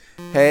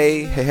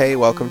Hey,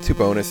 welcome to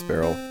Bonus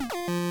Barrel.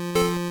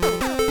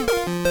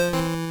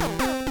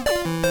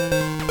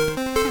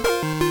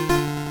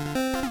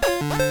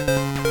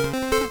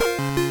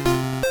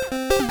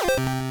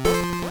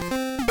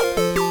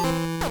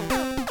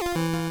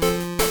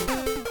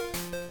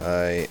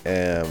 I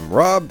am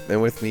Rob,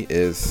 and with me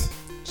is...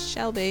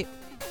 Shelby.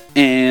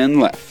 And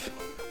Lef.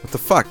 What the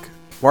fuck?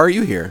 Why are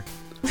you here?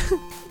 I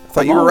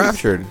thought you were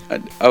raptured.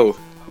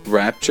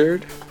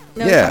 Raptured?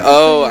 No, Yeah.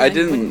 Oh, I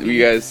didn't.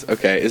 You guys.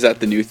 Okay, is that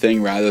the new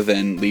thing? Rather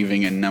than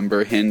leaving a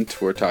number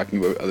hint, we're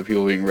talking about other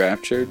people being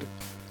raptured?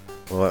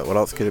 Well, what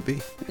else could it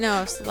be?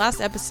 No, it's the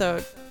last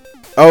episode.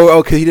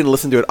 Oh, because he didn't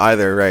listen to it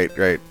either. Right.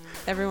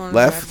 Everyone was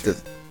Left.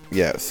 raptured.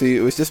 Yeah, see,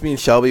 it was just me and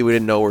Shelby. We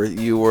didn't know where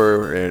you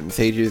were, and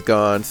Sage is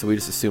gone, so we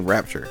just assumed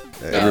Rapture.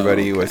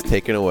 Everybody was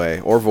taken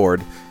away, or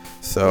Vord.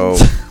 So...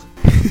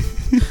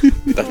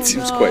 That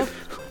seems quite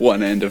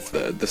one end of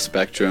the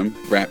spectrum.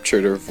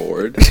 Raptured or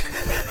Vord.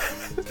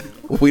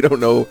 We don't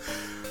know.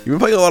 You've been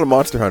playing a lot of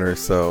Monster Hunter,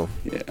 so...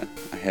 Yeah,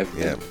 I have.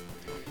 Yeah.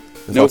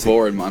 No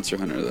Vord Monster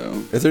Hunter,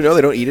 though. Is there no? They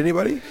don't eat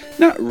anybody?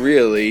 Not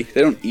really. They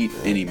don't eat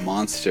any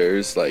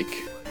monsters. Like...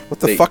 What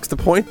the fuck's the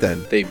point,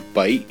 then? They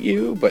bite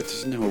you, but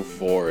there's no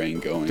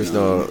voring going on. There's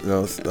no...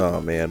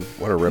 Oh, man.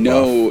 What a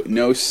ripoff.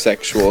 No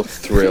sexual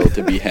thrill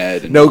to be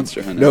had in No,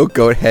 Monster Hunter. no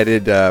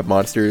goat-headed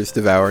monsters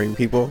devouring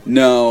people?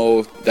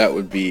 No, that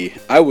would be...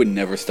 I would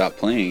never stop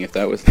playing if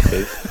that was the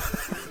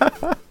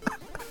case.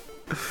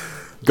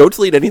 Goats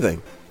will eat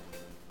anything.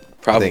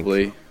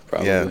 Probably.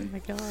 Yeah. Oh my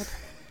god.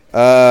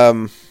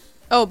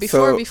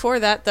 So- Before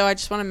that though, I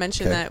just want to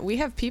mention Okay. that we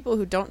have people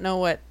who don't know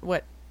what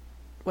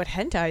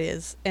hentai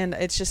is, and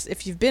it's just,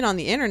 if you've been on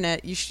the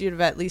internet, you should have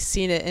at least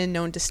seen it and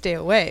known to stay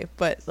away.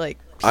 But like,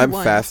 I'm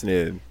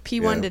fascinated.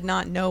 P1 Yeah. did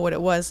not know what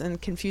it was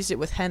and confused it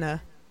with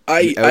henna.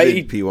 I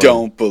outed P1.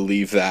 don't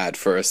believe that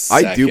for a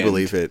second. I do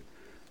believe it.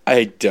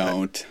 I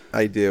don't.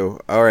 I do.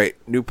 All right,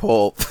 new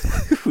poll.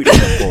 We don't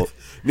have polls.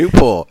 New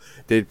poll.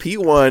 Did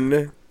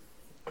P1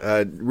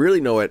 really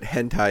know what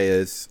hentai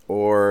is,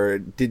 or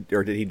did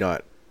he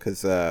not?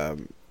 Because I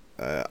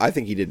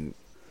think he didn't.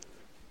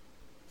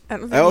 I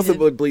don't think I also he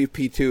did. would believe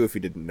P2 if he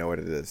didn't know what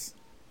it is.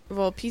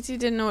 Well, PT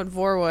didn't know what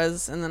vor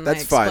was, and then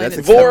That's I fine, explained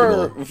that's it.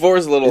 acceptable.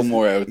 Vor's a little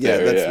more out Yeah,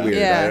 there. that's weird.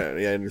 Yeah.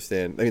 I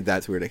understand. I mean,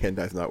 that's weird. Like,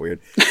 hentai's not weird.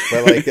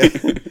 But, like,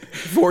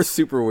 Vor's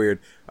super weird.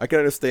 I can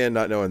understand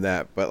not knowing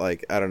that, but,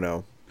 like, I don't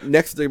know.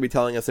 Next, they're going to be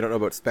telling us they don't know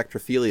about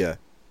spectrophilia.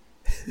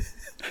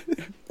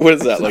 What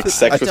is that, like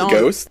sex with don't-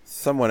 ghosts?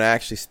 Someone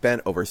actually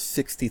spent over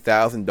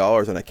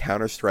 $60,000 on a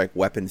Counter-Strike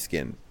weapon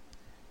skin.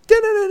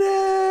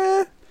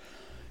 Da-da-da-da!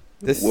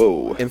 This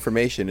Whoa.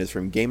 information is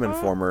from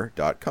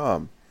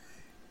GameInformer.com.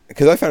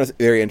 Because I found it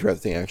very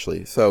interesting,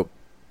 actually. So,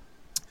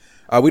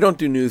 we don't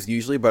do news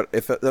usually, but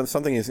if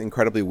something is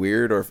incredibly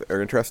weird or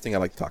interesting, I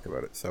like to talk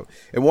about it. So,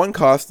 in one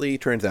costly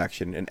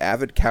transaction, an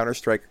avid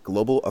Counter-Strike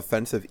Global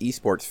Offensive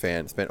esports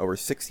fan spent over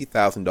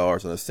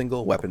 $60,000 on a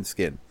single weapon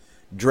skin.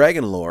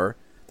 Dragon Lore,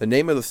 the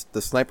name of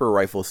the sniper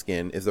rifle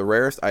skin, is the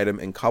rarest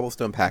item in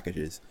Cobblestone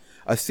packages,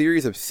 a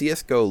series of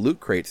CSGO loot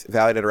crates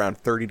valued at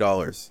around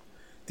 $30.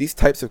 These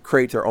types of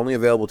crates are only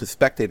available to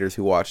spectators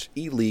who watch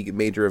E-League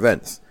major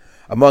events.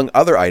 Among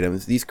other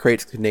items, these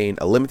crates contain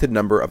a limited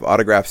number of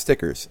autographed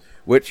stickers,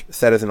 which,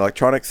 set as an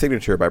electronic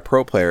signature by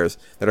pro players,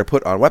 that are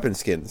put on weapon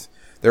skins.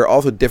 There are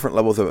also different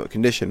levels of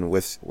condition,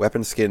 with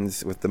weapon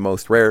skins with the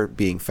most rare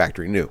being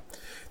factory new.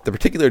 The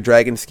particular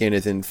dragon skin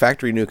is in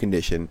factory new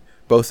condition,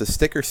 boasts a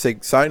sticker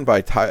signed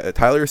by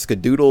Tyler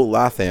Skadoodle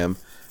Latham.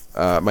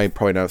 Might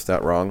pronounce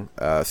that wrong.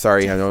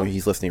 Sorry, I know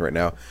he's listening right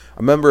now.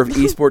 A member of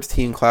esports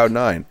team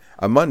Cloud9.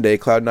 On Monday,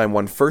 Cloud9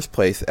 won first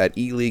place at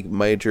E-League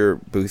Major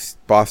Boost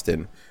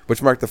Boston,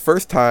 which marked the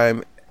first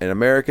time an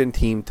American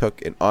team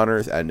took an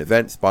honors at an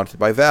event sponsored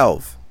by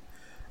Valve.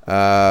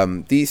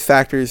 These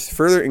factors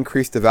further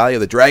increased the value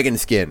of the dragon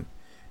skin.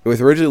 It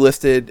was originally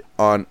listed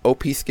on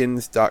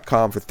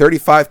opskins.com for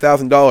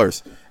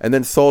 $35,000 and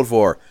then sold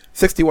for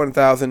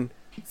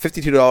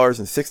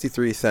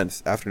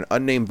 $61,052.63 after an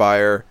unnamed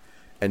buyer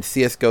and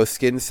CSGO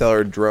skin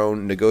seller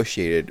drone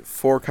negotiated.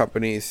 For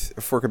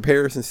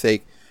comparison's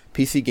sake,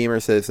 PC Gamer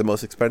says the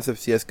most expensive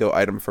CSGO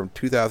item from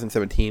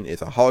 2017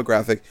 is a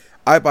holographic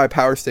iBuy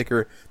power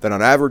sticker that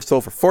on average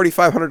sold for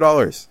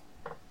 $4,500.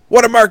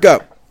 What a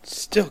markup!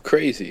 Still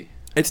crazy.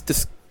 It's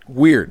just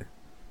weird.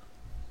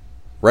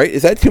 Right?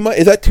 Is that too much?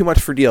 Is that too much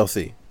for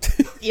DLC?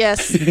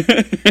 Yes.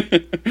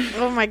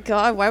 Oh my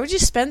god, why would you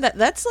spend that?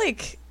 That's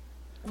like,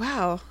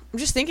 wow. I'm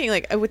just thinking,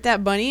 like, with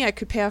that money, I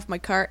could pay off my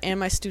car and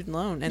my student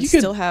loan and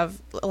still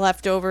have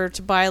left over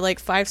to buy, like,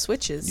 5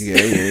 Switches. Yeah,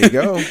 there you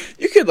go.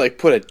 You could, like,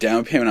 put a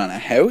down payment on a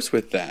house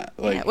with that.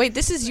 Like, Yeah, wait,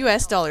 this is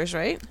US dollars,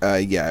 right?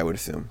 Yeah, I would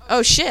assume.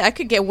 Oh shit, I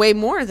could get way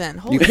more then.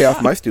 Holy You pay off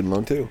fuck. my student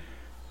loan too.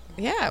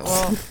 Yeah,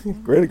 well,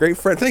 Great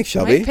friend. Thanks, I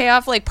Shelby. might pay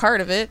off, like,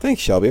 part of it.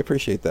 Thanks, Shelby. I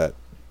appreciate that.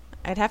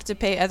 I'd have to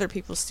pay other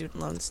people's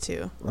student loans,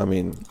 too. I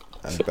mean,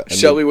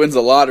 Shelby wins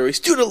the lottery.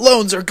 Student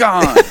loans are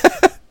gone.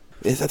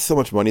 That's so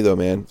much money, though,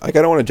 man. Like,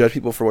 I don't want to judge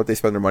people for what they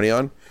spend their money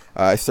on.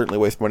 I certainly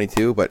waste money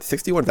too, but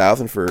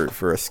 $61,000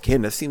 for a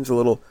skin, that seems a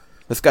little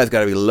This guy's got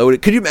to be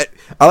loaded. Could you?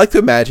 I like to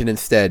imagine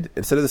instead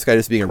of this guy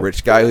just being a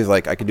rich guy who's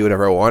like, I can do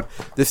whatever I want.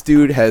 This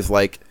dude has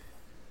like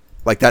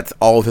that's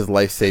all of his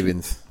life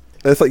savings.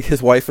 That's like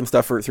his wife and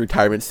stuff for its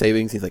retirement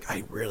savings. He's like,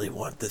 I really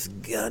want this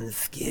gun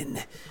skin.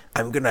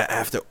 I'm gonna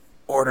have to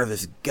order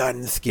this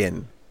gun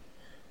skin.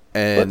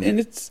 And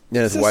it's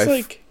his wife.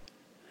 Like,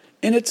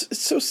 and it's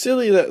so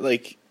silly that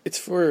like it's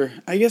for,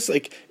 I guess,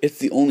 like it's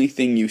the only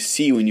thing you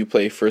see when you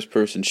play a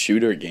first-person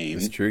shooter game.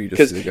 It's true. You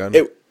just see the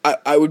gun.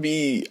 I would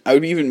be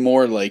even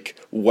more like,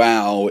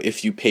 wow,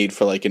 if you paid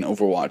for like an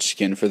Overwatch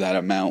skin for that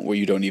amount where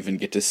you don't even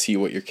get to see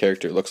what your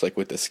character looks like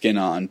with the skin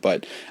on.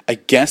 But I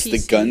guess the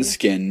gun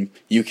skin,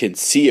 you can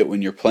see it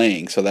when you're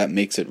playing, so that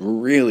makes it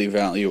really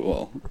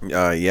valuable.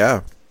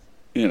 Yeah.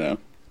 You know.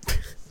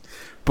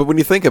 But when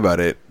you think about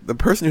it, the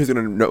person who's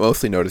going to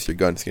mostly notice your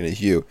gun skin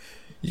is you.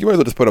 You might as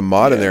well just put a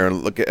mod in there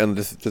and look at and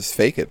just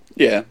fake it.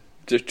 Yeah,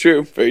 just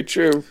true, very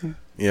true.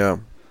 Yeah,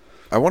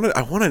 I want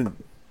to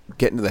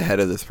get into the head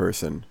of this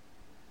person.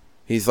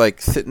 He's like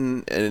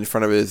sitting in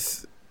front of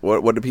his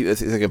what do people?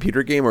 Is it a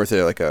computer game or is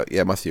it like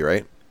it must be,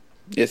 right?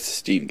 It's a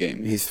Steam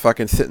game. He's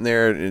fucking sitting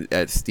there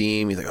at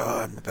Steam. He's like,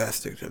 oh, I'm the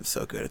best. I'm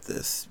so good at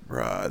this,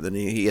 bruh. Then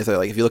he has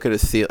like, if you look at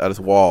his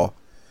wall,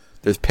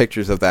 there's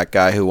pictures of that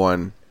guy who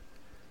won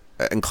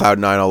and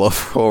Cloud9 all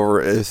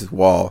over his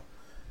wall,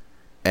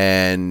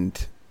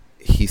 and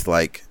he's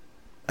like,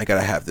 I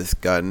gotta have this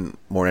gun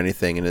more than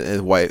anything. And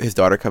his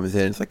daughter comes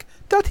in. It's like,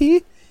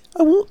 Daddy,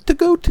 I want to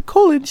go to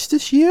college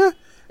this year.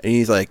 And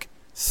he's like,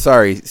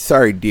 sorry,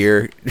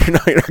 dear, you're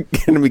not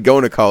gonna be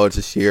going to college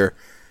this year.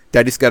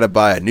 Daddy's gotta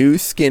buy a new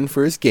skin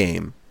for his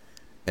game.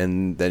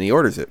 And then he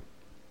orders it.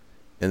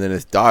 And then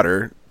his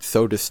daughter,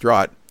 so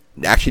distraught,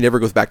 actually never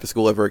goes back to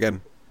school ever again.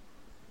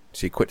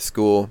 She quit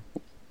school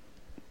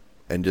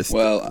and just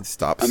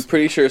stops. I'm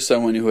pretty sure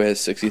someone who has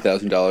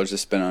 $60,000 to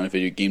spend on a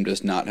video game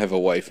does not have a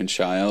wife and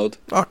child.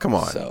 Oh, come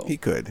on. So, he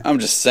could. I'm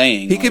just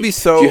saying. He could be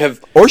so...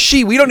 or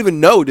she. We don't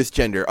even know this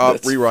gender. Oh,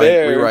 That's rewrite.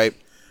 fair. Rewrite.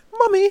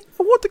 Mommy,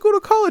 I want to go to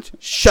college.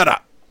 Shut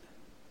up.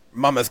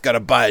 Mama's got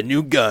to buy a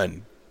new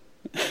gun.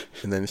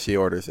 And then she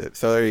orders it.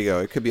 So there you go.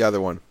 It could be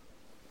either one.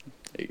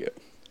 There you go.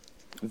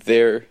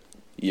 There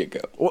you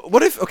go.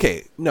 What if...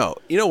 Okay, no.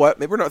 You know what?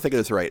 Maybe we're not thinking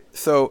this right.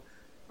 So,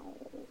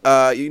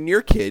 you're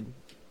a kid...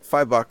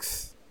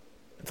 $5,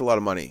 it's a lot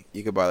of money.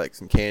 You could buy like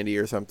some candy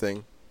or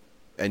something,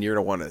 and you're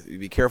gonna want to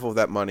be careful with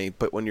that money.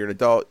 But when you're an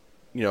adult,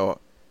 you know,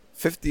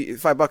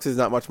 $5 is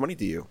not much money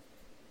to you.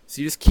 So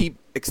you just keep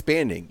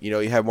expanding. You know,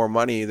 you have more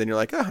money, then you're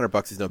like,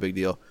 $100 is no big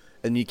deal,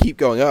 and you keep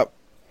going up,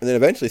 and then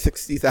eventually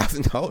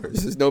 $60,000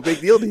 is no big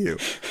deal to you.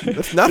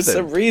 That's nothing. For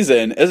some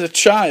reason, as a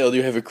child,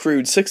 you have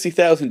accrued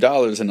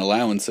 $60,000 in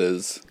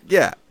allowances.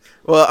 Yeah.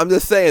 Well, I'm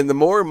just saying, the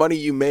more money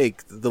you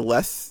make, the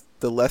less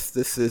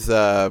this is.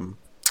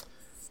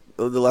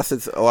 The less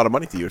it's a lot of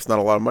money to you. It's not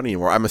a lot of money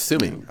anymore. I'm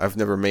assuming. I've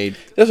never made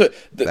That's what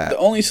the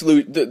only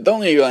the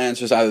only real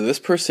answer is either this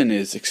person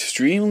is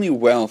extremely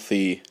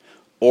wealthy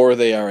or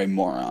they are a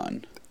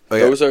moron. Oh,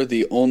 yeah. Those are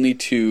the only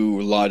two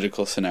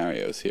logical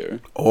scenarios here.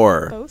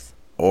 Both.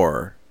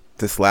 Or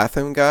this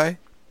Latham guy,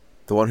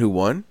 the one who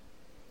won,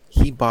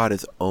 he bought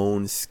his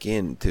own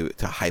skin to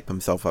hype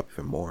himself up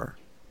even more.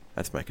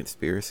 That's my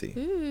conspiracy.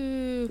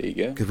 Ooh. There you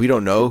go. Because we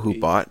don't know who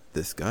bought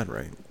this gun,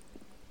 right?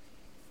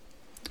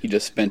 He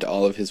just spent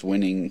all of his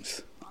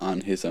winnings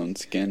on his own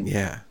skin.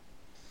 Yeah.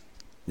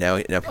 Now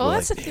people are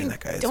that's like, the thing. That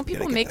guy Don't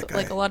people make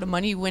like a lot of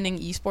money winning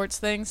esports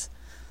things?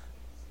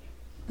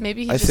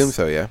 Maybe he I assume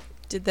so, yeah.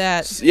 did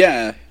that.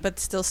 Yeah. But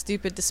still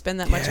stupid to spend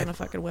that much on a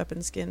fucking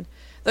weapon skin.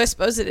 Though I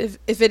suppose that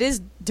if it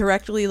is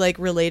directly like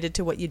related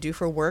to what you do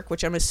for work,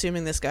 which I'm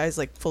assuming this guy's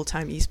like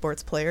full-time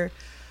esports player,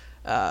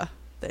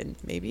 then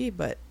maybe,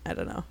 but I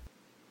don't know.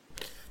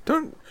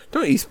 Don't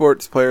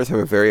esports players have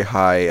a very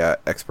high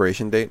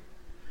expiration date?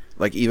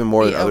 Like even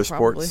more than other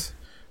probably. sports,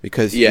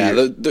 because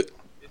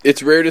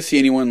it's rare to see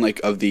anyone like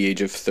of the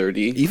age of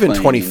 30. Even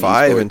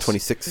 25 and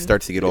 26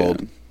 starts to get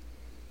old.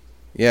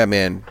 Yeah,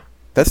 man,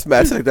 that's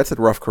a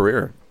rough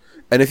career.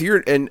 And if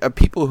you're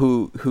people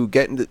who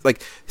get into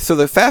like, so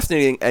the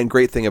fascinating and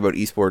great thing about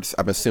esports,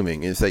 I'm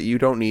assuming, is that you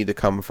don't need to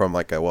come from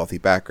like a wealthy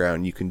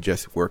background. You can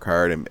just work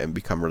hard and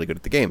become really good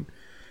at the game.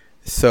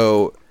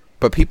 So,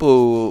 but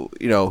people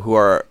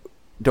who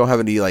don't have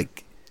any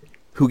like,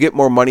 who get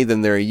more money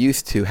than they're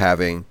used to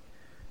having.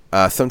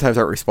 Sometimes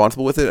aren't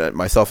responsible with it,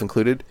 myself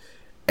included.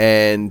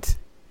 And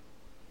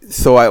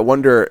so I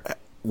wonder,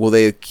 will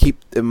they keep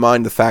in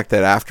mind the fact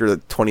that after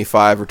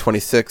 25 or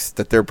 26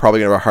 that they're probably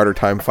going to have a harder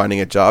time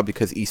finding a job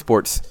because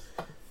esports,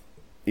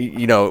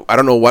 I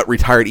don't know what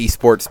retired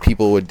esports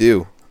people would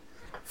do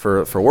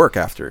for work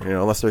after,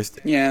 unless there's...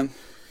 Yeah.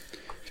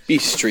 Be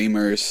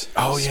streamers.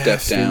 Oh, yeah. Step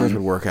Streamers down.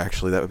 would work,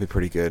 actually. That would be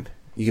pretty good.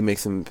 You can make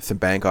some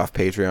bank off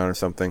Patreon or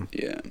something.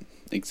 Yeah,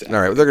 exactly.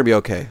 All right, they're going to be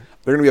okay.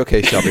 They're going to be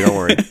okay, Shelby. Don't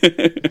worry.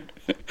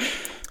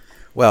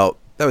 Well,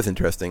 that was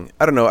interesting.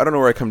 I don't know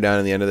where I come down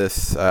in the end of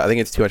this. I think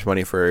it's too much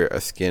money for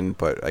a skin,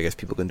 but I guess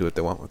people can do what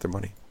they want with their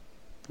money.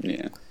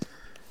 Yeah.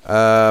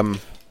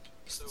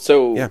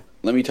 So yeah.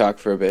 Let me talk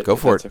for a bit. Go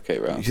for it. Okay,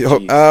 Rob.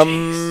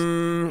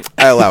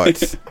 I allow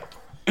it.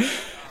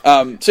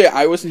 So yeah,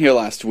 I wasn't here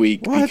last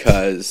week What?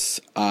 because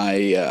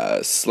I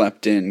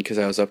slept in because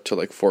I was up till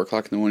like 4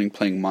 o'clock in the morning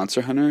playing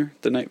Monster Hunter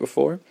the night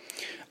before.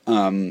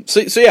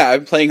 So yeah,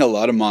 I've been playing a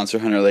lot of Monster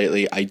Hunter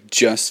lately. I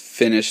just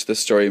finished the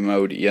story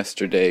mode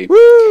yesterday.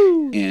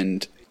 Woo!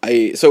 And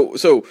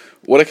so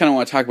what I kind of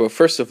want to talk about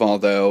first of all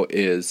though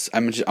is I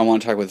want to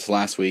talk about this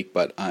last week,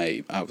 but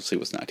I obviously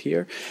was not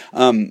here.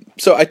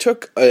 So I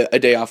took a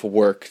day off of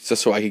work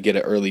just so I could get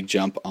an early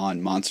jump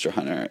on Monster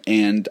Hunter,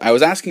 and I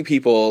was asking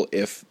people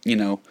if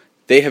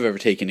they have ever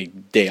taken a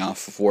day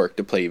off of work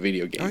to play a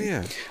video game. Oh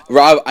yeah,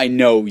 Rob, I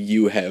know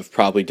you have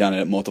probably done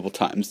it multiple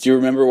times. Do you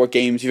remember what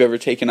games you've ever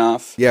taken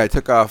off? yeah. I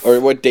took off. Or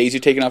what days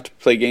you've taken off to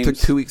play games? Took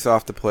 2 weeks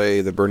off to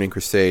play the Burning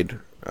Crusade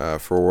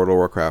for World of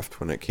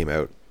Warcraft when it came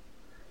out,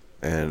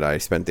 and I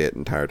spent the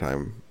entire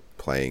time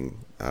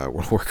playing World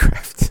of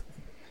Warcraft.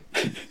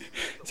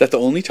 Is that the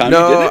only time you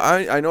did No,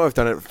 it? I know I've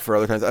done it for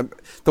other times.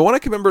 The one I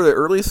can remember, the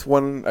earliest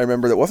one I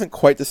remember that wasn't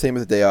quite the same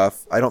as a day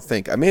off. I don't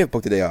think I may have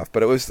booked a day off,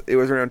 but it was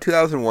around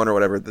 2001 or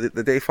whatever.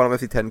 The day Final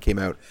Fantasy X came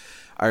out.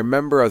 I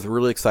remember I was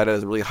really excited. I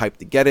was really hyped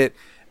to get it.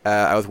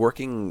 I was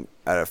working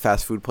at a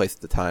fast food place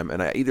at the time,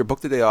 and I either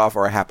booked a day off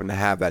or I happened to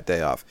have that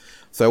day off.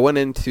 So I went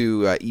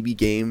into EB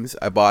Games.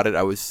 I bought it.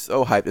 I was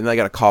so hyped, and then I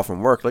got a call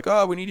from work like,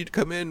 "Oh, we need you to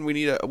come in. We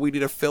need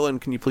a fill-in.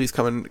 Can you please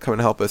come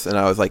and help us?" And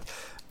I was like,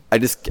 I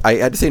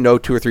had to say no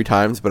 2 or 3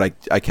 times, but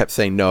I kept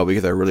saying no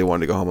because I really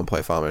wanted to go home and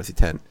play Final Fantasy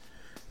X,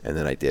 and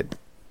then I did.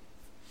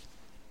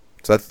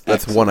 So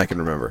that's one I can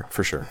remember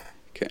for sure.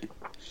 Okay.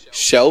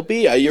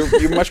 Shelby,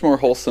 you're much more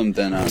wholesome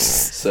than us,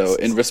 so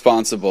and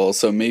responsible.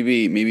 So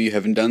maybe you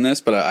haven't done this,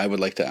 but I would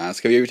like to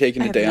ask: have you ever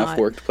taken a day off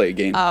work to play a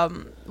game?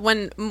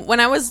 When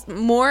I was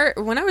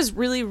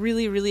really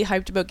really really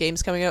hyped about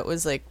games coming out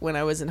was like when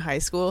I was in high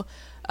school.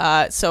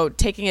 So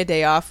taking a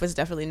day off was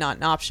definitely not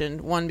an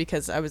option. One,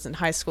 because I was in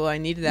high school, I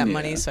needed that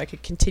money so I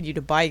could continue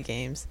to buy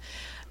games.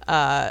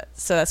 So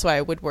that's why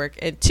I would work.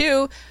 And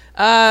two,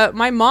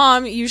 my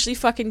mom usually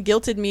fucking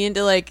guilted me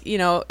into like,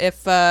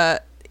 if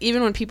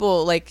even when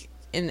people like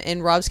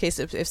in Rob's case,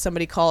 if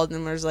somebody called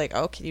and was like,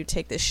 "Oh, can you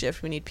take this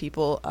shift? We need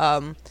people."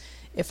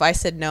 If I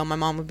said no, my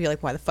mom would be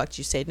like, "Why the fuck did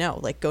you say no?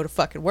 Like, go to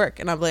fucking work."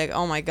 And I'm like,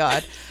 "Oh my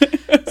god."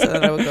 So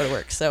then I would go to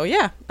work. So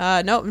yeah,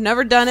 no,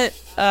 never done it.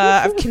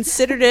 I've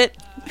considered it,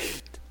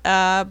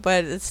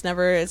 but it's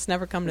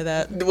never come to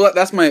that. Well,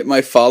 that's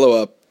my follow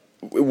up.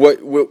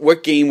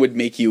 What game would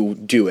make you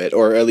do it,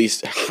 or at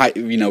least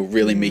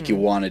really make you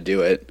want to do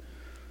it?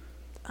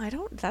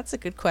 That's a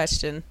good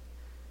question.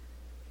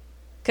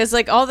 Because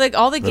like all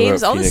the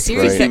games, all the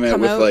series that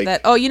come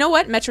out, you know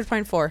what? Metroid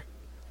Prime 4.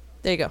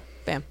 There you go.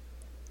 Bam.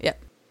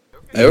 Yep.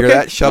 You hear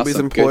that? Shelby's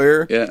Awesome.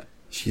 employer. Good. Yeah.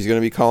 She's gonna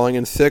be calling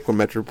in sick when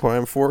Metroid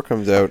Prime 4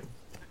 comes out.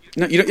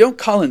 No, you don't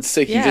call in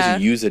sick. Yeah. You just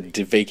use a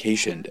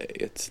vacation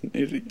day.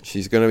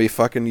 She's gonna be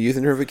fucking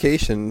using her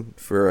vacation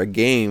for a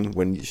game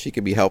when she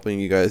could be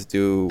helping you guys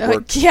do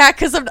work. Yeah,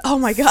 because oh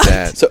my god.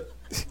 Sad. So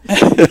For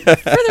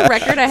the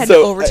record, I had an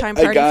overtime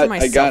party for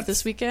myself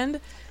this weekend.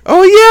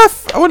 Oh yeah,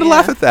 I want to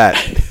laugh at that.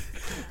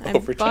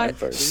 overtime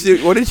party. So,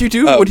 what did you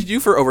do? What did you do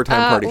for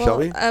overtime party,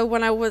 Shelby?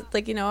 When I was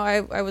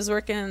I was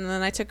working and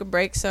then I took a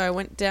break, so I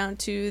went down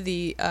to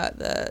the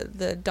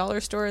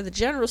dollar store, the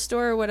general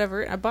store, or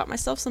whatever. And I bought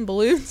myself some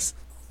balloons,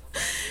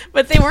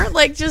 but they weren't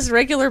like just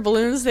regular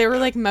balloons. They were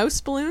like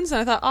mouse balloons,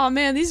 and I thought, oh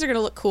man, these are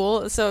gonna look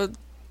cool. So,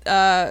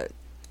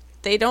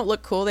 they don't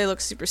look cool. They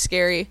look super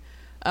scary.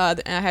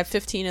 And I had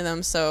 15 of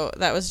them, so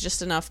that was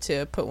just enough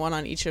to put one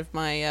on each of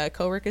my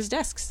coworkers'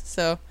 desks.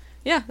 So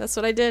yeah, that's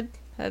what I did.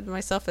 Had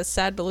myself a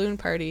sad balloon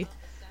party,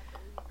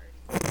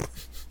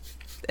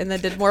 and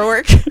then did more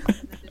work.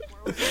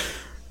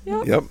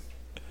 Yep.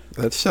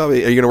 That's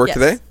Shelby. Are you gonna work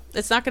today?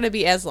 It's not gonna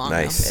be as long.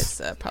 Nice.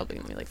 Though. It's probably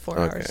gonna be like 4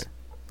 hours.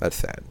 That's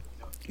sad.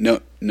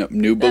 No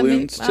new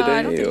balloons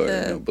I don't today, think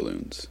or no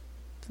balloons?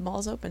 The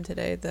mall's open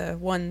today. The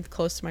one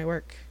close to my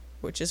work,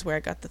 which is where I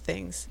got the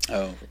things.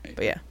 Oh, right.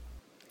 But yeah.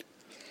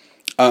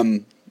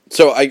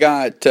 So I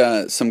got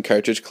some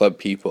Cartridge Club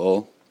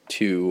people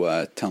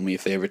to tell me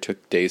if they ever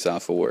took days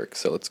off of work.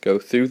 So let's go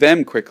through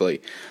them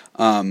quickly.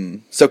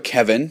 So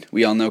Kevin,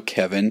 we all know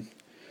Kevin.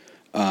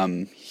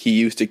 He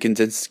used to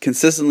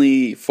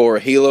consistently for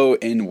Halo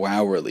and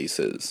WoW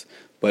releases,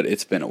 but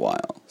it's been a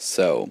while.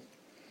 So,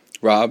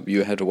 Rob,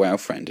 you had a WoW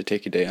friend to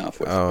take a day off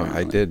with. Oh, apparently.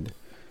 I did.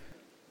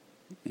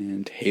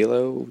 And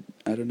Halo,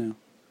 I don't know.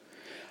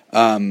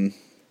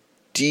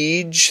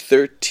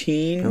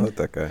 Deej13. I like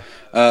that guy.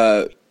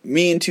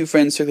 Me and 2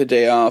 friends took the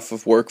day off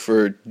of work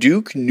for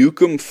Duke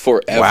Nukem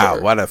Forever. Wow,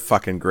 what a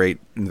fucking great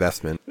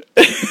investment.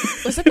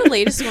 Was that the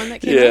latest one that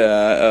came out?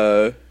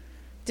 Yeah.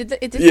 Did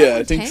it Yeah,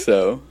 I think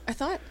so. I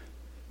thought.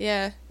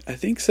 Yeah. I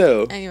think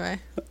so. Anyway.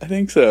 I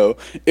think so.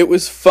 It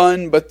was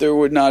fun, but there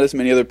were not as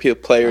many other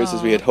players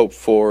as we had hoped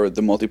for.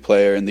 The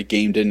multiplayer and the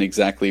game didn't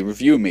exactly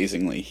review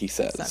amazingly, he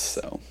says. Sucks.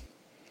 So,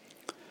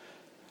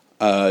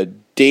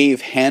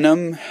 Dave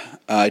Hannum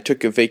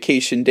took a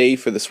vacation day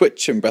for the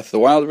Switch and Breath of the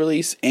Wild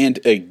release, and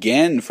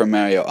again for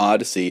Mario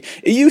Odyssey.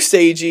 Are you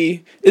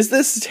Seiji? Is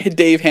this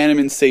Dave Hannum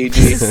and Seiji?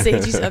 This is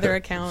Seiji's other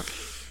account.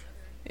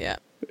 Yeah.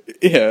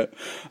 Yeah.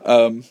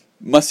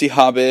 Musty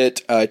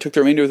Hobbit. I took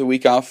the remainder of the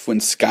week off when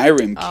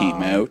Skyrim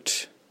came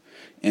out.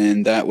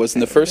 And that wasn't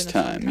the first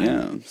time,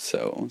 yeah.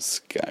 So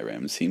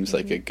Skyrim seems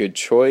like a good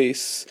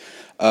choice.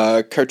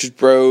 Cartridge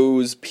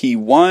Bros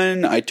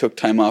P1, I took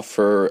time off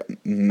for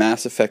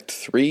Mass Effect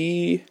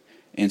 3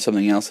 and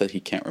something else that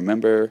he can't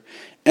remember.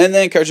 And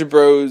then Cartridge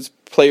Bros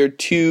Player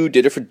 2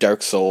 did it for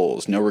Dark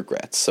Souls. No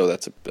regrets, so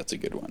that's a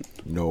good one.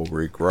 No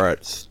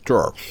regrets.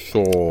 Dark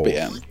Souls. But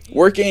yeah,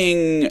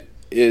 working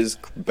is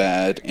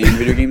bad and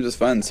video games is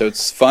fun. So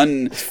it's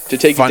fun to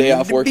take a day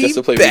off work just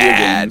to play video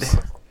games.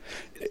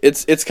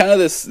 It's kind of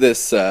this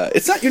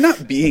it's not, you're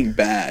not being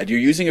bad. You're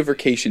using a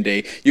vacation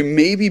day. You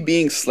may be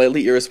being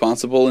slightly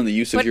irresponsible in the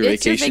use of your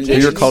vacation day.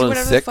 You're calling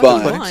sick,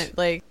 but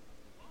like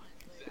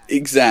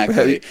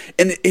exactly.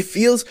 And it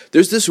feels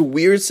there's this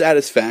weird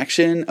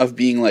satisfaction of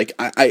being like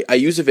I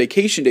use a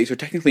vacation day, so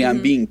technically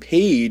I'm being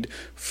paid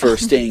for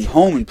staying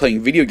home and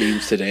playing video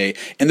games today.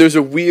 And there's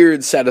a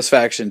weird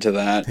satisfaction to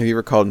that. Have you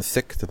ever called in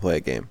sick to play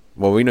a game?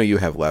 Well, we know you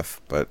have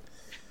left, but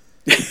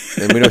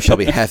and we know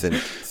Shelby hasn't,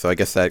 so I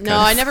guess that. No,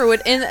 I never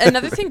would. And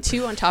another thing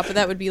too, on top of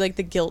that, would be like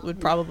the guilt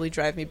would probably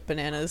drive me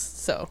bananas.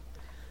 So,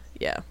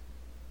 yeah,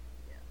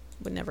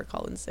 would never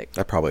call in sick.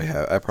 I probably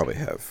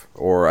have,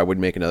 or I would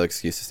make another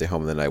excuse to stay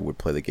home, and then I would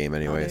play the game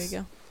anyways. Oh, there you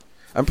go.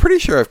 I'm pretty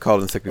sure I've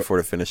called in sick before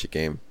to finish a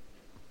game.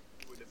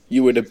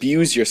 You would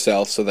abuse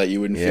yourself so that you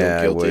wouldn't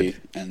feel guilty,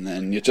 and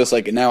then you're just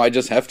like, now I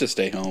just have to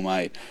stay home.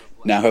 I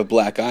now have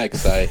black eye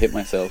because I hit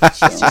myself.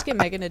 So. Just get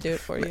Megan to do it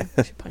for you.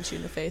 She'd punch you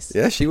in the face.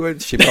 Yeah, she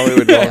would. She probably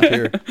would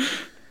volunteer.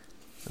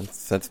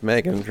 That's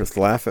Megan. Just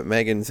laugh at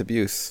Megan's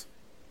abuse.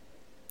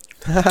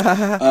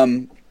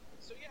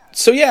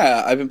 So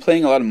yeah, I've been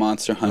playing a lot of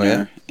Monster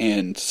Hunter,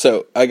 and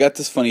so I got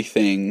this funny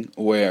thing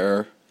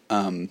where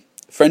a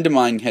friend of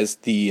mine has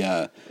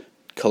the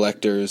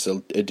collector's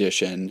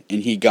edition,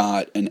 and he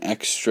got an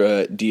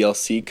extra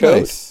DLC code.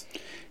 Nice.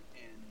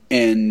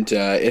 And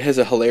it has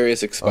a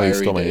hilarious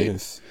expiry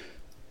date.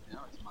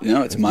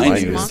 No, it's my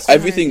news. Monster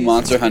Everything Hunter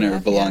Monster Hunter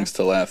belongs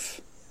to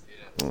Lef.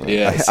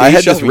 Yeah, I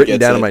had this written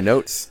down in my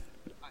notes.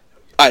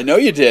 I know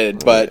you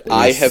did, but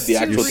I have the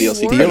actual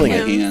DLC code in my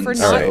hand, for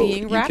so not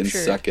being you can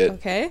suck it.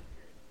 Okay.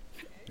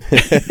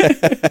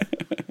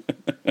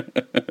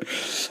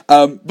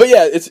 But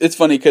yeah, it's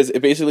funny because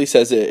it basically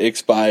says it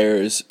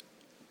expires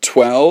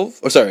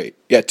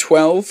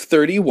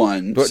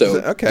 12/31.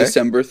 So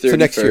December 31st. So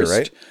next year,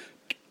 right?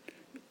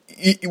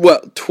 Well,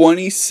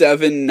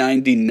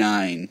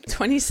 27.99.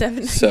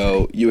 27.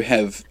 So you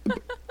have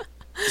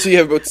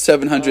about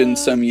 700 and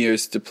some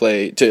years to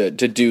play to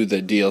do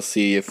the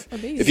DLC. If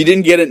you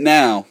didn't get it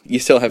now, you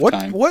still have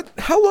time.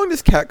 How long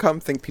does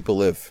Capcom think people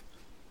live?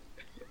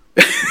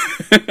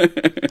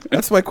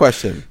 That's my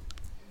question.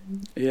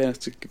 Yeah,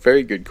 it's a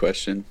very good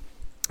question.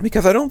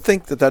 Because I don't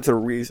think that that's a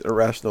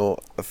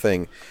rational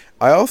thing.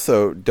 I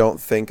also don't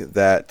think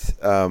that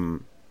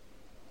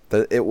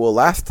that it will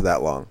last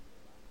that long.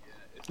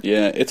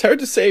 Yeah, it's hard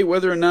to say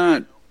whether or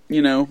not,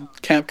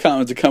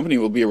 Capcom as a company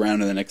will be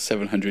around in the next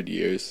 700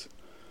 years.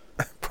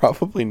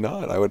 Probably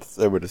not, I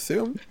would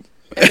assume.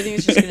 Everything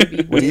is just going to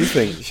be... What do you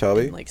think,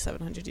 Shelby? In like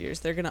 700 years.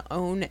 They're going to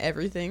own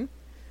everything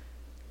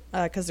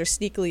because they're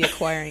sneakily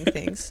acquiring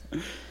things.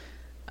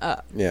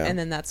 Yeah. And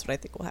then that's what I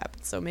think will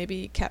happen. So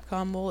maybe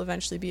Capcom will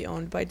eventually be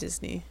owned by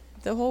Disney.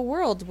 The whole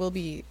world will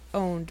be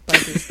owned by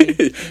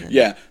Disney.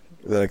 Yeah.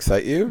 Does that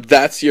excite you?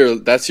 That's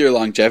your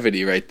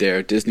longevity right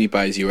there. Disney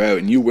buys you out,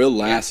 and you will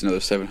last another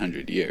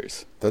 700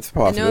 years. That's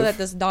positive. I know that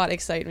does not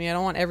excite me. I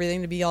don't want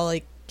everything to be all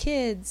like,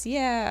 kids,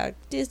 yeah,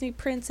 Disney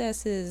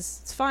princesses.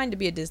 It's fine to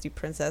be a Disney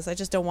princess. I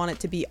just don't want it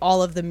to be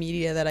all of the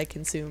media that I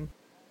consume.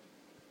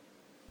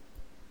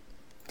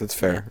 That's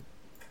fair.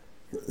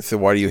 So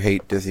why do you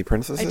hate Disney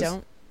princesses? I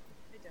don't.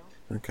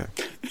 Okay.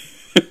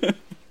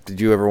 Did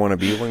you ever want to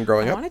be one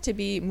growing up? I wanted to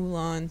be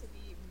Mulan.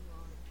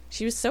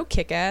 She was so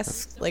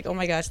kick-ass. Like, oh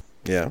my gosh.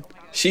 Yeah.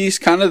 She's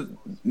kind of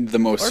the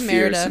most Or fierce,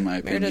 Merida. in my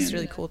opinion. Merida's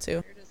really cool,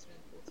 too.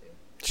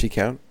 She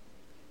count?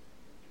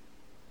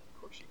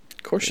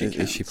 Of course she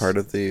Is she part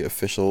of the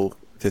official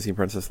Disney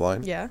princess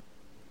line? Yeah.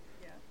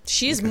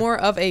 She's more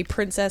of a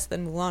princess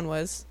than Mulan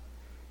was.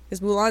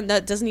 Because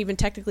Mulan doesn't even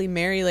technically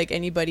marry, like,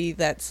 anybody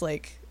that's,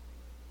 like,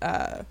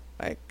 I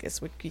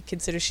guess what you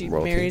consider she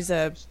Royalty. marries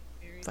a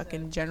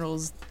fucking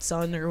general's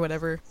son or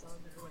whatever.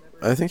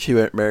 I think she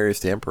marries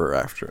the emperor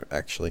after,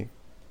 actually.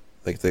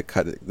 Like, the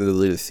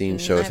deleted scene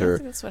shows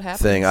her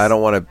saying, I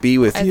don't want to be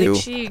with you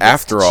think she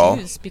after gets to all.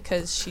 choose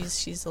because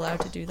she's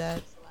allowed to do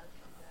that.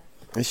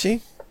 Is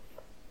she?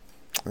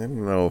 I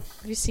don't know.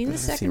 Have you seen the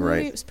Doesn't second seem movie?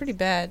 right. It was pretty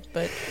bad,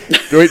 but...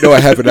 Wait, no,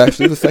 I haven't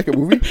actually. The second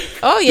movie?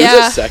 Oh, yeah.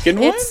 There's a second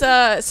one? It's,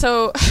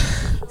 so...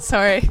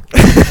 Sorry.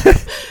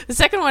 The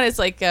second one is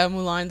like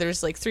Mulan.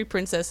 There's like 3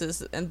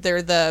 princesses, and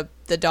they're the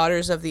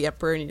daughters of the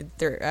emperor. And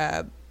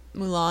they're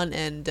Mulan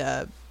and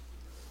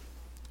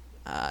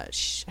I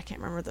can't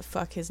remember what the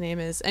fuck his name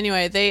is.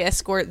 Anyway, they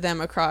escort them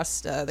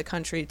across the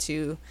country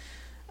to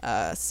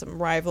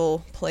some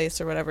rival place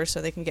or whatever,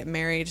 so they can get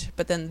married.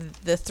 But then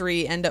the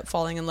 3 end up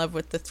falling in love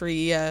with the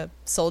 3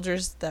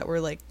 soldiers that were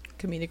like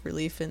comedic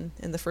relief in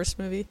the first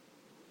movie.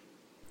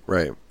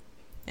 Right.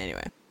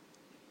 Anyway.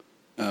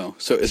 Oh,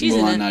 so is She's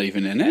Mulan not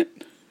even in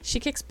it? She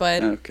kicks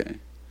butt. Okay.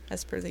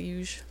 As per the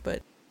usual,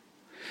 but...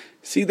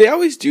 See, they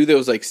always do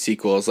those like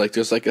sequels. Like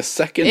there's like a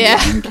second Yeah.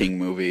 Lion King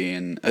movie,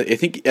 and I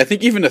think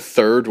even a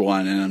third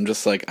one. And I'm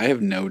just like, I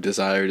have no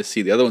desire to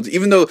see the other ones,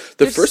 even though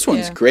the first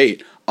one's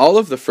great. All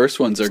of the first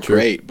ones are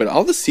great, but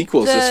all the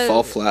sequels just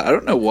fall flat. I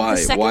don't know why.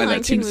 The second Why Lion that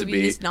King seems to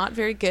movie be. is not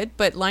very good,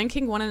 but Lion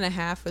King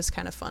 1.5 was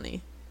kind of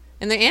funny,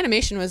 and the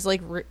animation was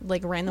like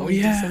randomly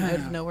decent out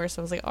of nowhere.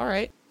 So I was like, all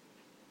right,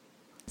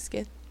 it's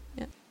good.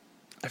 Yeah,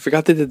 I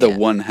forgot they did the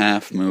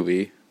 1/2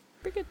 movie.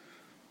 pretty good.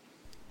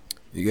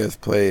 You guys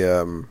play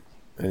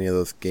any of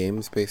those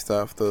games based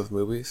off those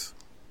movies?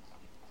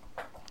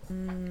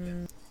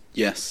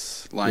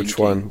 Yes, Lion Which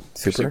King one? for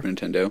Super? Super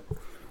Nintendo.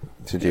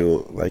 Did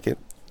you like it?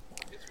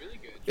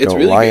 It's Don't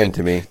really lie good.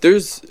 into me.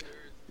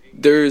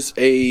 There's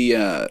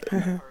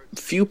a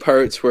few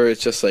parts where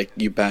it's just like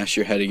you bash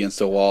your head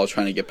against a wall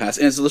trying to get past,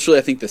 and it's literally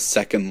I think the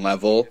second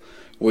level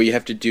where you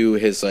have to do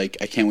his like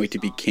 "I Can't Wait to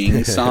Be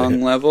King"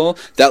 song level.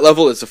 That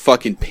level is a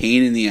fucking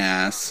pain in the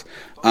ass.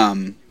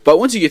 But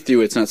once you get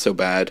through, it's not so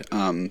bad.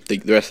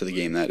 The rest of the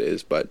game that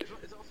is, but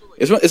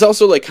it's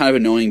also like kind of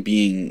annoying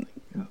being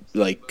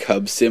like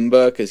Cub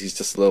Simba because he's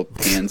just a little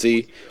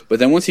pansy. But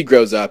then once he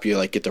grows up, you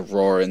like get to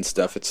roar and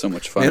stuff. It's so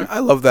much fun. Man, I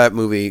love that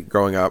movie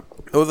growing up.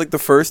 It was like the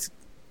first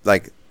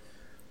like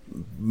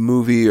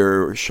movie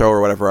or show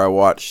or whatever I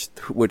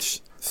watched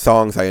which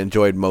songs I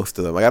enjoyed most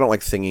of them. Like I don't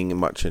like singing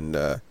much in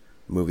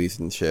movies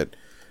and shit.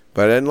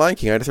 But in Lion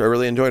King I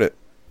really enjoyed it.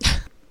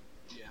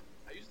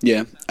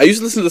 Yeah, I used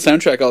to listen to the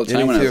soundtrack all the Yeah,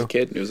 time me when I was too. a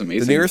kid. It was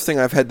amazing. The nearest thing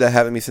I've had that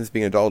happen to me since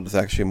being an adult is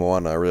actually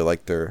Moana. I really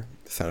liked their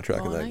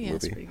soundtrack in that Yeah,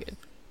 it's movie. pretty good.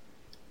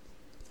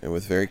 It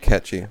was very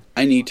catchy.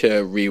 I need to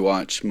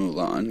rewatch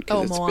Mulan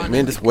because it's Moana. been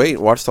Man, just wait.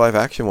 Watch the live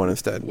action one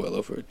instead. well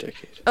over a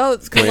decade. Oh,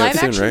 the coming out live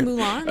soon, action right?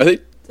 Mulan. I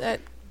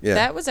think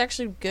That was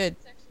actually good.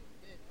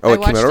 Oh, I it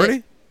came watched out it.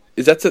 already?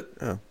 is that's a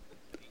Oh.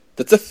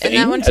 that's a thing. And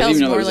that one I didn't tells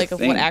even know there more was a like of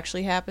thing. what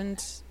actually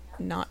happened,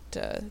 not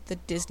the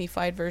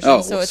Disney-fied version.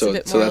 Oh, so it's a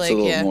bit so more that's like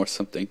a little more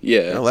something.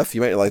 Yeah, No, Left,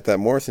 you might like that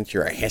more since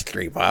you're a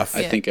history buff.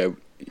 I Yeah. think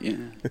yeah.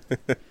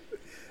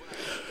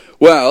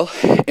 Well,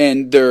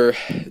 and they're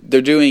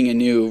doing a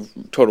new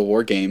Total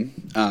War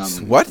game.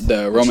 What?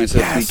 The Romance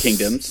of the Yes. Three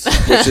Kingdoms,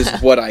 which is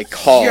what I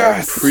called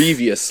Yes.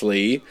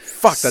 previously.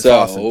 Fuck, that's so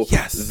awesome.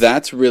 Yes.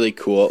 That's really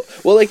cool.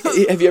 Well, like,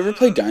 have you ever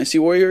played Dynasty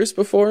Warriors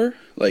before?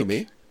 Like, Who,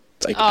 me?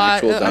 like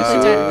actual I Dynasty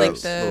played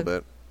Warriors? like a little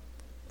bit.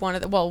 one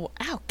of the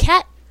ow,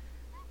 cat.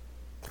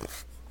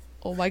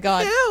 Oh my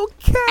god. Ow,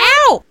 cat.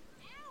 Ow!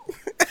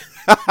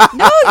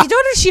 No, you don't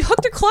know she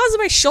hooked her claws in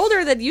my shoulder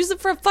and then used them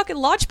for a fucking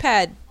launch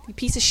pad. You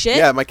piece of shit.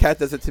 Yeah, my cat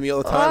does it to me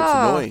all the time. It's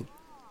Oh. annoying.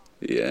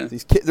 Yeah.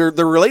 These they're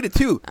related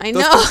too. I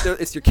Those know.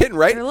 kids, it's your kitten,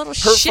 right? They're little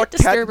her shit fuck cat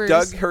disturbers.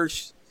 dug her.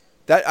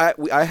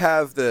 I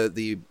have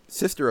the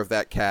sister of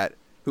that cat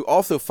who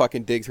also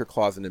fucking digs her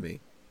claws into me.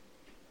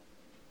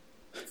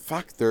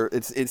 Fuck,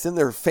 it's in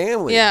their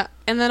family. Yeah,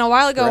 and then a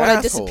while ago They're when I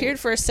assholes. disappeared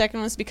for a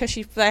second was because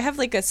I have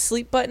like a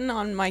sleep button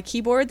on my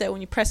keyboard that when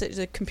you press it,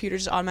 the computer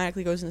just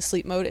automatically goes into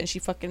sleep mode, and she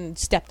fucking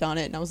stepped on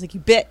it, and I was like, you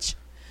bitch.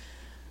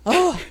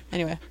 Oh,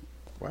 anyway.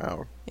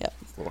 Wow. Yeah.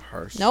 It's a little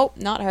harsh. Nope,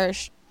 not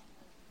harsh.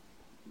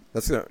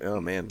 That's gonna.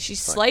 Oh man. She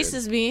it's not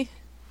slices me,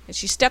 and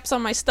she steps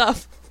on my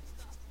stuff.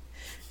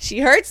 She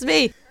hurts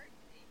me. good.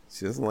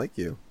 She doesn't like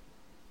you.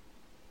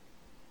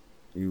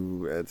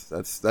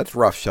 That's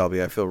rough,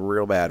 Shelby. I feel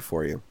real bad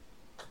for you.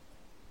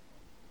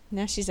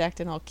 Now she's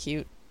acting all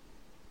cute.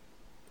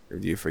 Or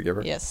do you forgive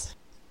her? Yes.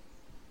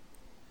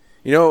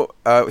 You know,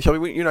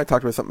 Shelby, you and I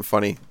talked about something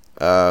funny.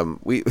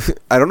 We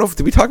I don't know if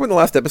did we talk about in the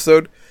last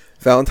episode,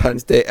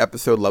 Valentine's Day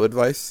episode, love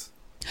advice.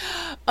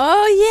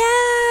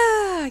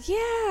 Oh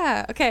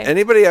yeah. Okay.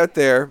 Anybody out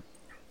there?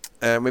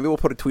 Maybe we'll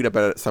put a tweet up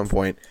at it at some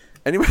point.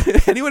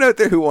 Anyone out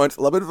there who wants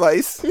love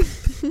advice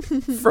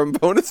from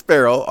Bonus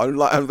Barrel on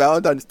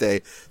Valentine's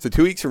Day? So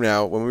 2 weeks from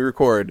now, when we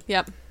record,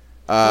 Yep.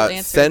 We'll answer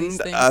these send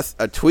things. us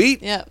a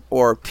tweet Yep.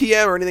 or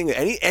PM or anything,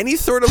 any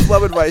sort of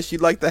love advice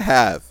you'd like to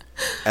have,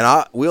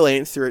 and we'll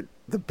answer it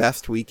the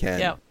best we can.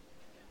 Yep.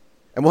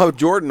 And we'll have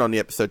Jordan on the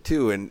episode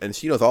too, and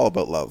she knows all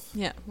about love.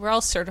 Yeah. We're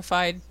all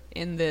certified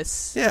in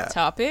this Yeah.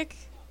 topic,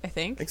 I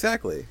think.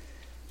 Exactly.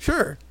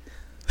 Sure.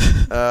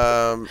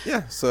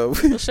 Yeah. So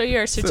We'll show you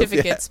our So, yeah.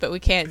 certificates, but we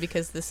can't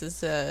because this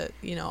is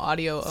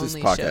audio It's just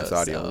only podcast show.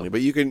 audio so. only,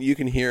 but you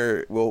can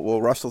hear.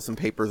 We'll rustle some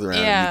papers around.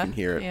 Yeah. And you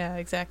can hear it. Yeah,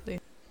 exactly.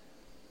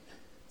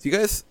 So you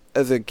guys,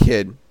 as a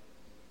kid,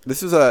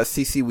 this was a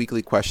CC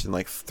Weekly question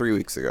like 3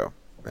 weeks ago,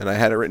 and I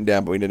had it written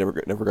down, but we never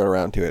got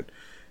around to it.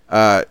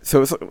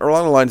 So it's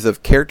along the lines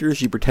of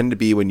characters you pretend to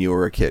be when you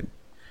were a kid.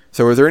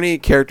 So was there any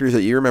characters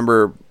that you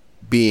remember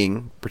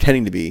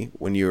pretending to be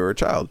when you were a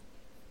child?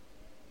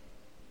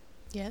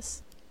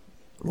 Yes.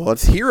 Well,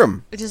 let's hear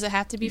them. Does it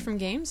have to be from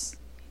games?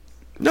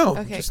 No,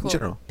 Okay, just cool. in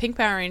general. Pink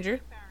Power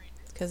Ranger,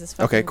 because it's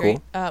fucking Okay, great.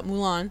 cool.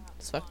 Mulan,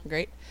 it's fucking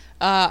great.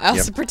 I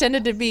also Yep.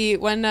 pretended to be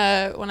when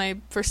I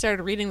first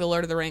started reading The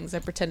Lord of the Rings. I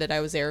pretended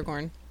I was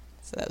Aragorn,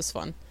 so that was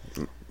fun.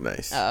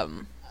 Nice.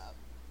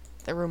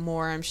 There were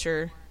more, I'm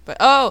sure. But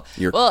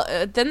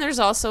then there's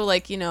also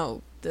like, you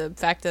know, the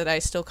fact that I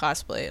still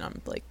cosplay and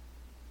I'm like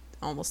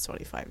almost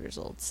 25 years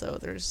old. So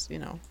there's, you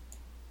know,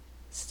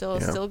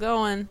 still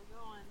going.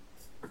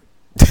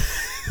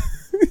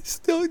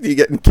 Still, do you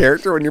get in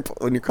character when you're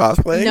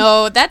cosplaying?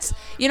 No, that's,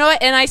 you know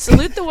what, and I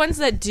salute the ones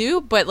that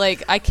do, but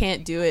like I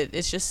can't do it.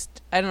 It's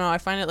just, I don't know. I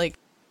find it like.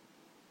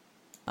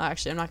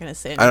 Actually, I'm not gonna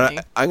say anything.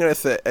 I'm gonna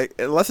say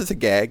unless it's a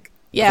gag.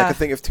 Yeah. I can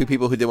think of two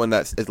people who did one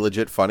that is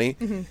legit funny.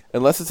 Mm-hmm.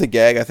 Unless it's a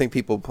gag, I think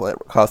people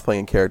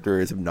cosplaying character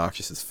is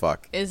obnoxious as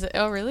fuck. Is it?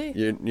 Oh, really?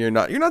 You're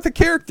not the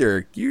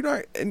character. You're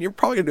not, and you're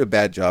probably gonna do a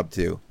bad job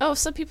too. Oh,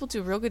 some people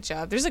do a real good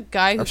job. There's a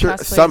guy who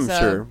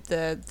cosplays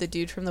the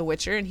dude from The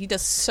Witcher, and he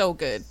does so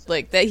good.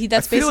 Like that.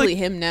 That's basically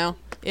him now.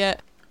 Yeah.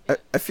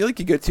 I feel like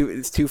you get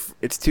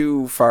it's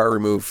too far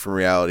removed from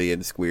reality,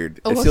 and it's weird.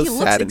 Oh, well, he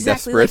looks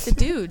exactly like the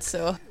dude,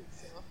 so.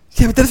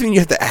 Yeah, but that doesn't mean you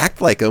have to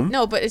act like him.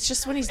 No, but it's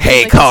just when he's doing,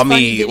 hey, like, call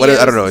me. I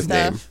don't know his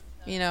name.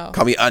 You know,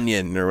 call me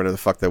Onion or whatever the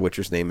fuck that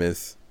Witcher's name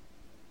is.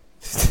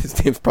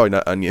 His name's probably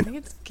not Onion. I think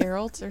it's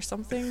Geralt or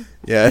something.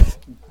 Yeah.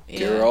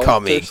 Geralt.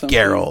 Call me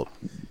Geralt.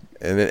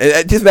 And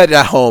then, just imagine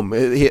at home.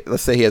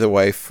 Let's say he has a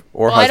wife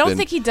or husband. I don't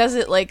think he does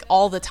it like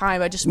all the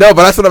time. But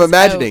that's what I'm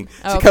imagining.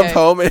 So he comes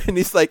home and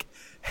he's like,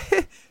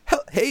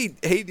 "Hey,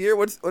 dear,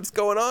 what's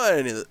going on?"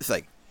 And it's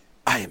like,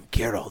 "I am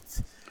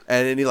Geralt."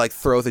 And then he like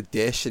throws a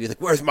dish, and he's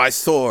like, "Where's my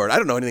sword?" I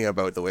don't know anything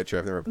about The Witcher.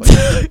 I've never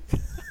played it.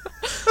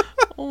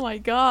 Oh my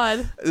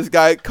god! This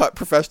guy,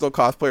 professional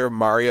cosplayer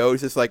Mario,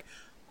 is just like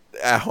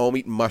at home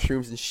eating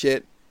mushrooms and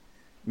shit.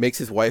 Makes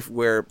his wife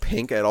wear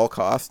pink at all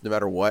costs, no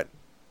matter what.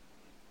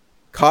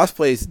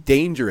 Cosplay is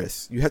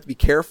dangerous. You have to be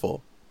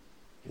careful.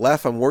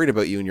 Lef, I'm worried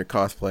about you and your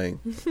cosplaying.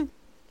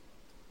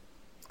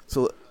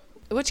 So,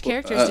 which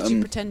characters did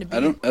you pretend to be?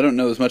 I don't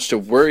know as much to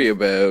worry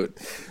about.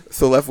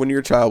 So, Lef, when you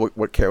were a child,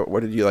 what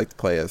did you like to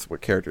play as?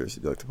 What characters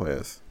did you like to play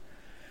as?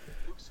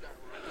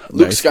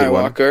 Luke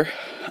Skywalker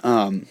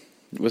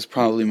was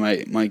probably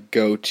my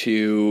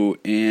go-to,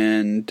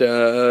 and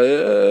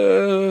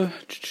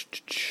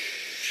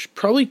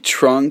probably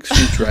Trunks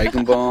from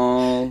Dragon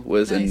Ball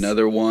was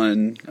another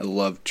one. I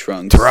love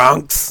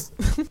Trunks.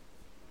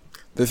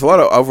 There's a lot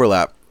of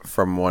overlap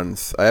from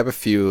ones. I have a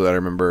few that I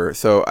remember.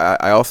 So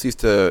I also used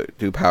to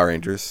do Power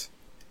Rangers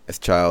as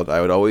a child.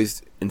 I would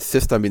always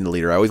insist on being the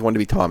leader. I always wanted to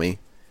be Tommy.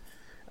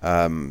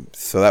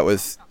 So that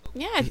was...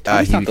 Yeah,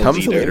 he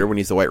becomes the leader when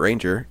he's the White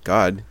Ranger.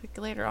 God. Like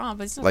later on,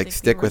 but it's not like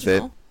stick with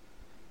it.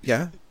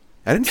 Yeah.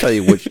 I didn't tell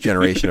you which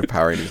generation of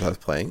Power Rangers I was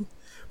playing.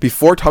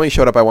 Before Tommy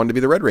showed up, I wanted to be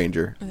the Red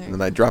Ranger. Okay. And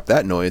then I dropped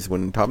that noise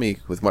when Tommy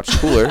was much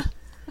cooler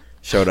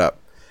showed up.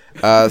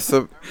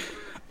 So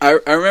I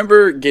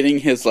remember getting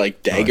his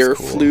like dagger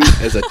flute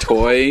as a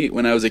toy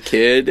when I was a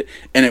kid,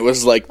 and it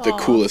was like the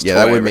coolest toy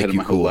I ever had in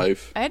my whole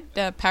life. I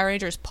had Power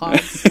Rangers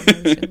Pogs when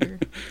I was younger.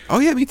 Oh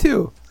yeah, me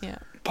too. Yeah.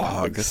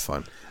 Pogs, that's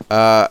fun.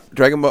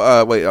 Dragon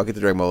Ball. Wait, I'll get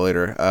to Dragon Ball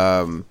later.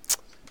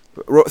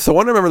 So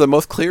one I remember the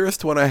most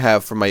clearest one I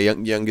have from my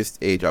youngest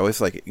age. I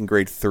was like in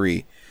grade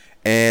 3,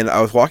 and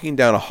I was walking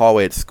down a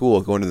hallway at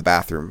school, going to the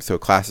bathroom. So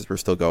classes were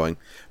still going,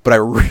 but I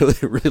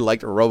really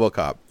liked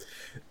RoboCop.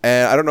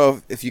 And I don't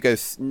know if you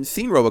guys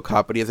seen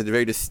RoboCop, but he has a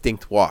very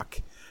distinct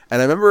walk.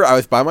 And I remember I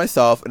was by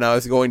myself, and I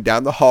was going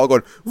down the hall,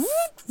 going, woof,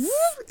 woof,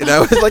 and I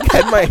was like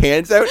had my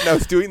hands out, and I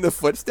was doing the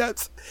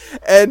footsteps,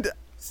 and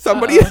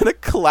somebody in a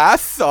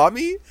class saw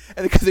me,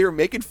 and because they were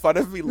making fun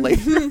of me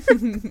later.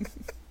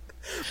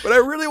 But I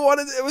really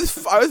wanted. I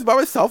was by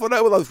myself, and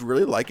I was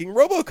really liking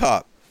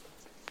RoboCop.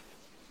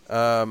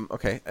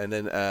 Okay, and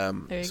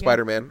then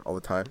Spider-Man all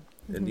the time,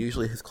 and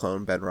usually his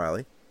clone Ben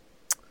Reilly.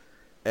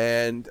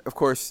 And of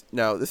course,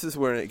 now this is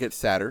where it gets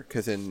sadder,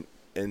 because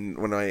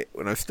when I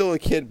was still a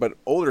kid but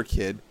older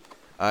kid,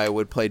 I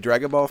would play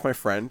Dragon Ball with my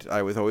friend.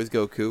 I was always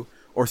Goku,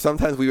 or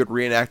sometimes we would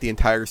reenact the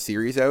entire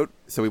series out,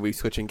 so we would be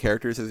switching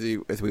characters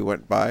as we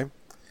went by.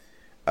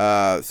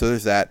 So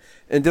there's that.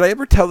 And did I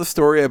ever tell the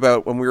story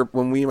about when we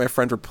and my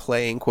friends were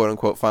playing quote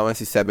unquote Final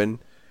Fantasy 7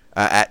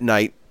 at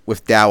night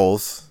with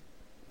dowels?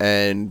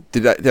 And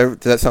did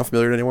that sound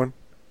familiar to anyone?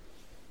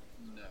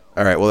 No.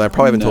 All right. Well, I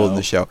probably haven't told in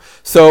the show.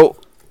 So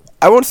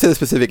I won't say the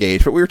specific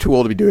age, but we were too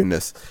old to be doing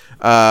this.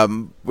 But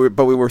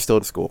we were still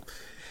at school.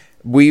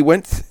 We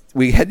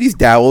had these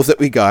dowels that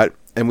we got,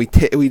 and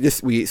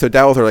so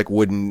dowels are like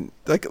wooden,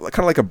 like kind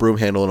of like a broom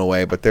handle in a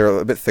way, but they're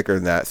a bit thicker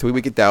than that. So we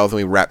would get dowels and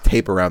we wrap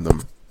tape around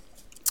them.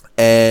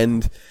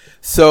 And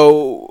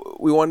so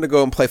we wanted to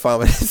go and play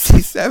Final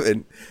Fantasy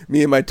 7,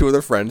 me and my two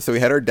other friends. So we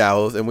had our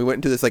dowels, and we went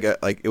into this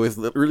it was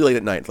really late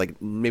at night,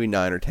 like maybe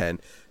 9 or 10.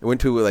 We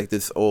went to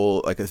this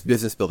old this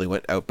business building,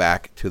 went out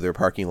back to their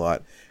parking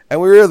lot,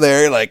 and we were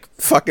there like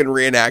fucking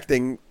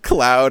reenacting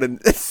Cloud and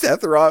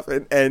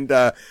Sephiroth and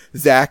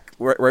Zack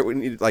right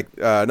when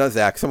not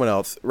Zack, someone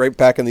else right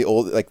back in the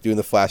old doing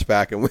the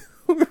flashback, and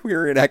we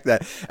reenact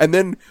that. And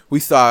then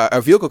we saw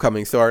a vehicle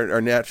coming, so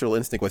our natural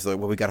instinct was like,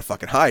 well, we gotta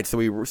fucking hide. So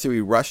we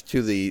rushed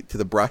to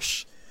the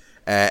brush,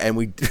 and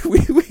we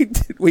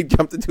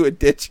jumped into a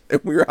ditch,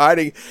 and we were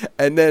hiding.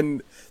 And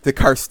then the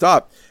car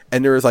stopped,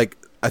 and there was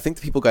I think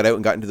the people got out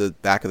and got into the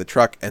back of the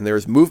truck, and there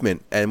was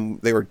movement,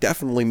 and they were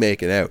definitely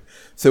making out.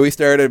 So we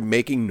started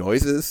making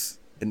noises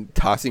and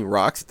tossing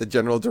rocks at the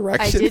general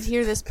direction. I did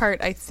hear this part,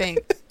 I think.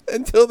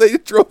 Until they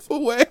drove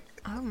away.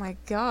 Oh my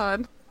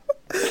god.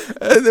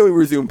 And then we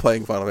resumed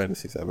playing Final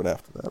Fantasy VII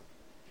after that.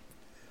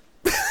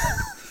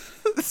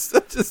 It's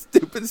such a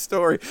stupid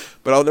story,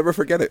 but I'll never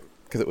forget it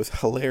because it was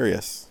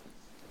hilarious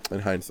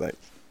in hindsight.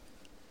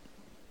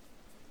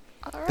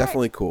 All right.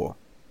 Definitely cool.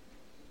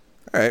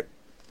 All right.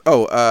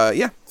 Oh,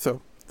 yeah.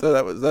 So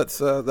that's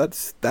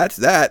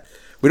that.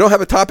 We don't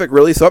have a topic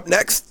really. So up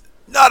next,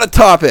 not a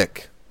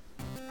topic.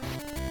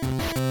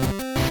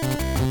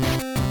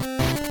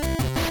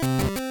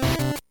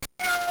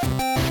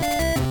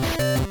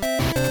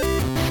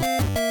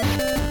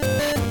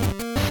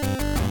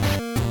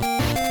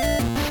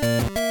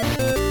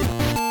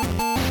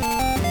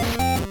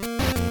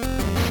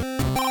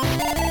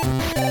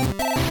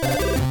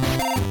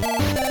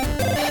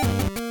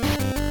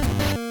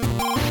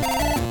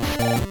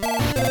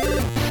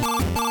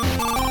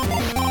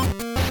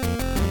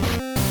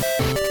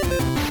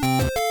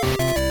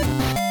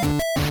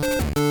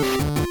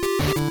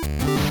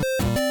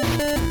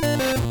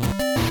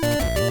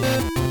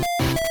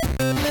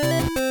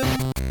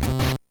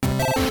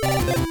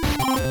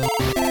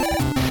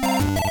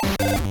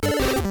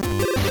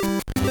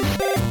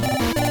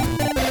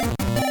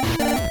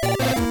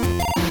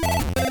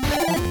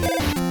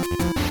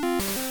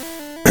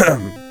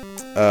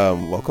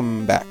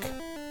 Welcome back.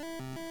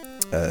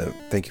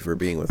 Thank you for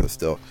being with us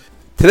still.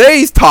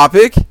 Today's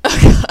topic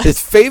is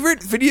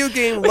favorite video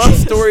game love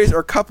stories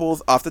or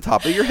couples off the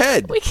top of your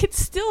head. We could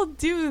still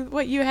do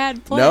what you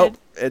had planned. Nope,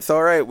 it's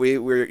all right.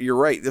 You're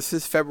right. This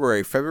is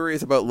February. February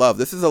is about love.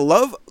 This is a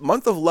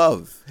month of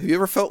love. Have you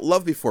ever felt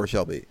love before,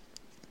 Shelby?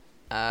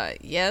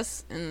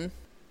 Yes. And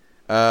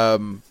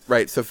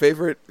right. So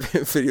favorite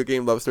video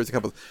game love stories or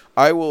couples.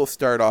 I will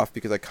start off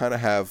because I kind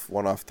of have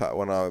one I'm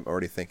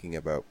already thinking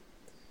about.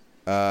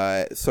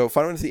 So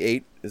Final Fantasy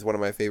VIII is one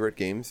of my favorite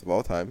games of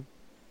all time,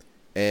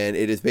 and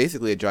it is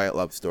basically a giant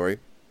love story.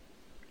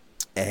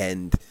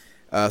 And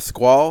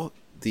Squall,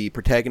 the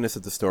protagonist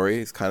of the story,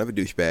 is kind of a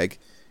douchebag.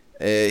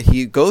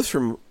 He goes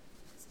from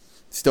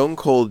stone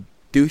cold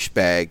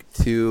douchebag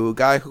to a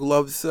guy who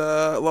loves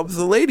a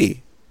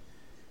lady,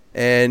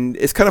 and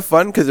it's kind of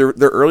fun because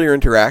their earlier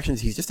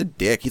interactions, he's just a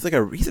dick. He's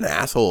an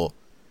asshole.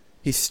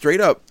 He's straight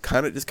up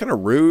kind of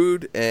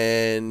rude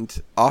and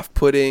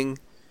off-putting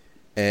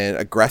and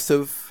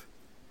aggressive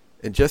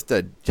and just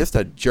a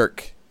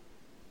jerk.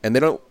 And they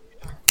don't.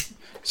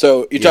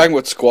 So you're talking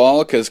about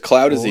Squall, because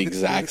Cloud is the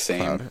exact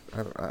same.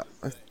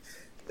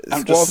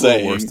 I'm just saying. A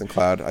little worse than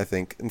Cloud, I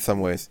think, in some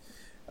ways.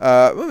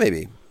 Well,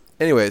 maybe.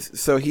 Anyways,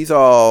 so he's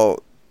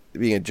all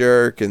being a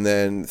jerk, and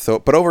then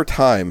but over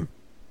time,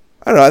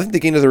 I don't know. I think the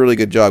game does a really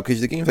good job because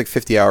the game's like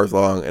 50 hours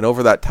long, and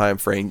over that time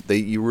frame,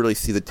 you really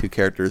see the two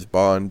characters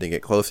bond and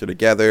get closer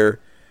together,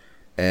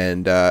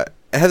 and it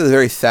has a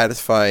very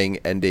satisfying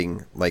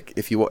ending. Like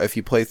if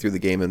you play through the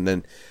game, and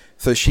then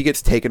so she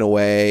gets taken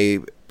away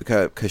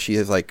because she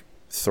has like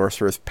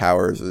sorceress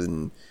powers,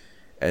 and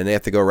they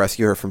have to go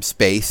rescue her from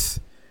space.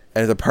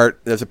 And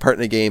there's a part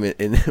in the game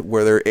in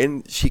where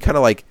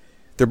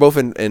they're both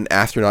in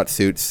astronaut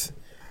suits,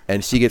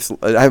 and she gets.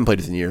 I haven't played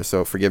this in years,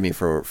 so forgive me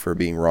for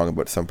being wrong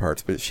about some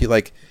parts. But she's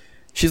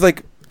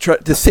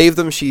to save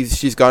them.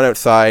 She's gone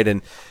outside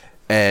and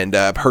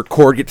her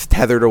cord gets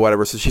tethered or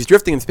whatever, so she's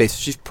drifting in space.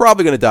 She's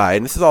probably gonna die,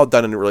 and this is all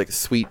done in really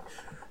sweet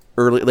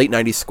late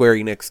 '90s Square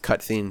Enix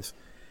cutscenes.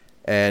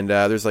 And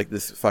there's like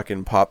this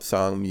fucking pop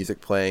song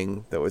music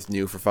playing that was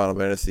new for Final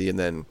Fantasy, and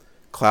then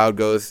Squall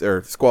goes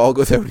out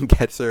and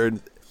gets her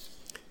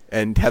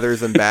and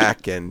tethers them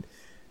back, and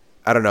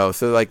I don't know.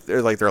 So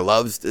their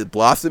love's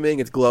blossoming.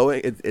 It's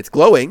glowing. It's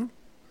glowing.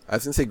 I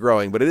was gonna say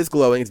growing, but it is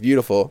glowing. It's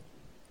beautiful.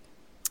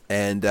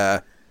 And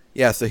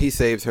yeah, so he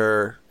saves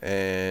her,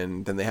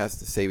 and then they have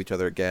to save each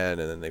other again,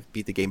 and then they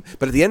beat the game.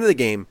 But at the end of the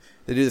game,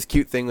 they do this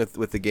cute thing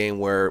with the game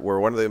where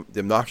one of the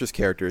obnoxious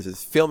characters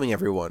is filming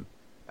everyone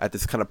at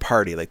this kind of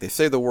party. Like, they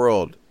save the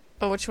world.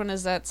 Oh, which one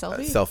is that?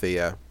 Selfie? Selfie,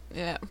 yeah.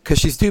 Yeah. Because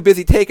she's too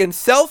busy taking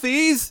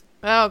selfies!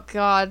 Oh,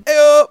 God.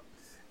 Ayo!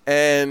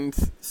 And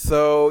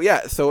so,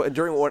 yeah, so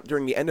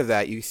during the end of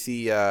that, you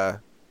see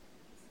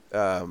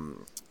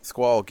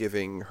Squall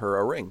giving her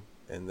a ring,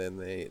 and then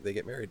they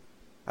get married.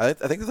 I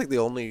think it's like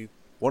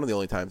one of the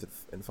only times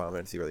in Final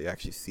Fantasy where you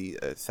actually see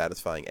a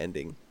satisfying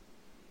ending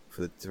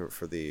for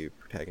the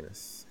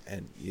protagonist,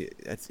 and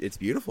it's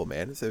beautiful,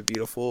 man. It's a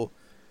beautiful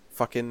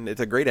it's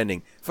a great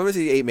ending. Final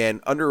Fantasy VIII, man,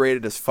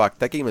 underrated as fuck.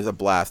 That game is a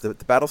blast. The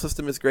battle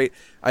system is great.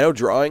 I know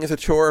drawing is a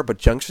chore, but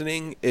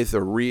junctioning is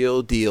a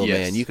real deal, yes.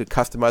 Man. You could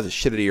customize the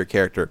shit out of your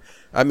character.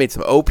 I made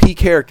some OP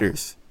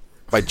characters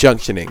by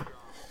junctioning.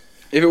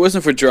 If it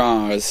wasn't for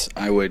draws,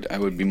 I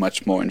would be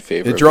much more in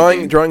favor.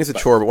 Drawing is a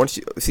chore, but once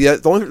you see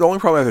that, the only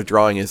problem I have with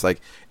drawing is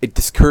like it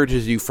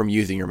discourages you from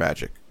using your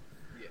magic.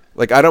 Yeah.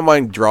 Like, I don't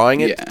mind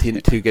drawing it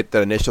to get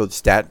that initial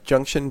stat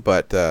junction,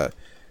 but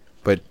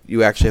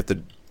you actually have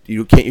to.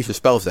 You can't use your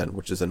spells then,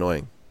 which is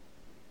annoying.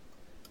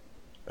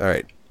 All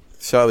right,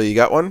 Shelby, you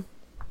got one?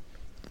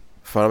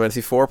 Final Fantasy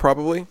IV,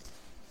 probably.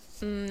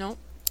 Nope.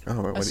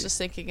 Oh, I was just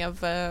thinking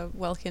of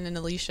Welkin and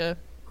Alicia.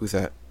 Who's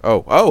that?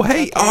 Oh,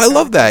 hey! Oh, I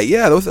love that.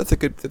 Yeah, that's a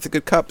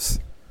good cups.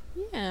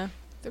 Yeah,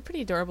 they're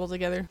pretty adorable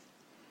together.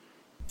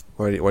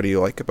 What do you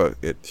like about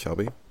it,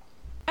 Shelby?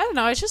 I don't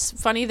know. It's just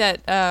funny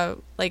that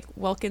like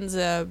Welkin's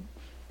a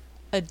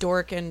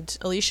dork, and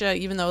Alicia,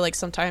 even though like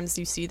sometimes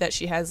you see that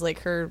she has like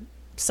her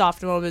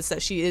soft moments,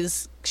 that she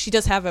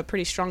does have a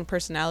pretty strong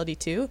personality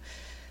too.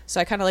 So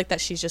I kind of like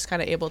that she's just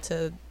kind of able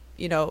to,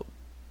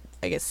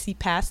 I guess, see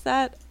past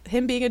that.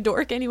 Him being a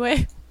dork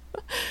anyway.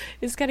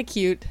 It's kind of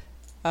cute.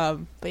 But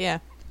yeah.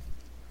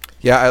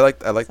 Yeah, I like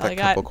that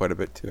couple quite a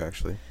bit too,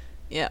 actually.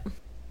 Yeah.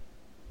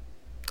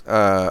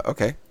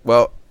 Okay.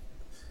 Well,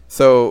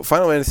 so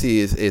Final Fantasy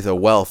is a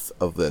wealth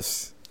of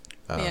this.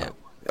 Yeah.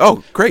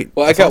 Oh, great.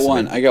 Well, That's I got awesome,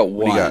 one. man. I got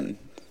What do you one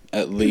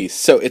at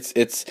least. So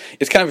it's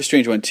kind of a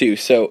strange one too.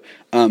 So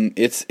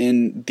it's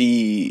in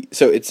the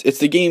it's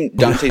the game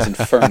Dante's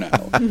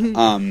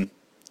Inferno.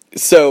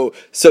 So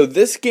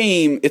this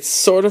game, it's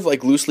sort of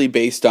like loosely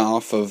based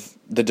off of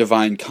the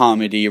Divine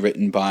Comedy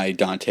written by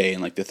Dante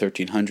in like the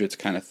 1300s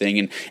kind of thing,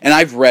 and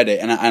I've read it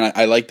and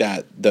I like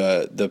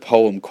the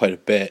poem quite a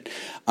bit.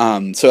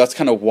 So that's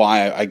kind of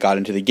why I got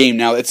into the game.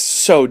 Now it's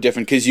so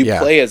different because you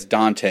play as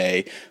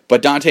Dante,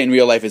 but Dante in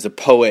real life is a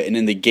poet, and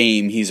in the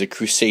game he's a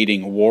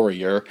crusading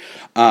warrior.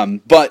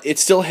 But it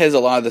still has a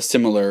lot of the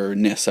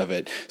similarness of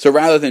it. So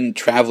rather than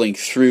traveling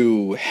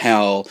through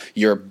hell,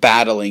 you're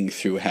battling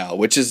through hell,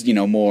 which is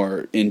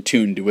more in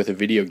tune with a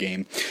video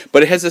game.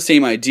 But it has the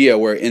same idea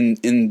where in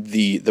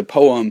the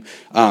poem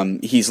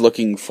he's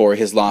looking for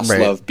his lost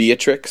love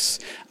Beatrix,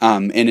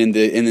 and in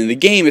the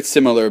game it's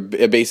similar.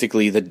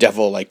 Basically, the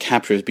devil like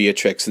captures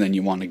Beatrix, and then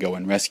you want to go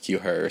and rescue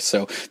her.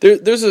 So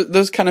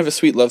there's kind of a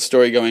sweet love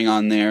story going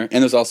on there,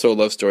 and there's also a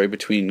love story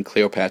between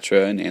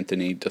Cleopatra and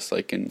Antony, just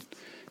like in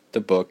the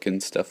book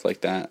and stuff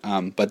like that.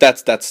 But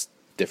that's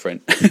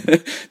different.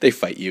 They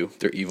fight you.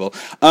 They're evil.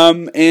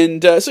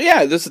 So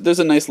yeah, there's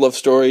a nice love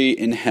story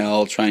in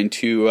hell trying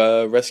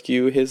to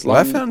rescue his long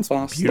that sounds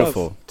lost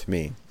beautiful love. to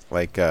me.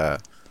 Like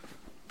heart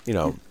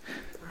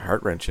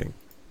wrenching.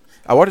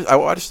 I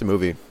watched the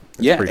movie.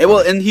 It's pretty well,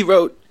 funny. and he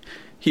wrote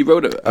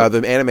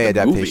the anime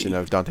adaptation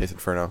movie of Dante's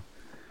Inferno.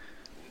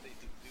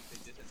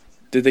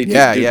 Did they?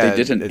 They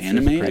did an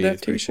anime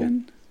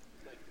adaptation.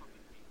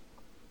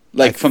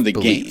 Like from the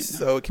game.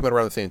 So it came out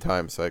around the same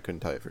time, so I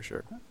couldn't tell you for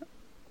sure.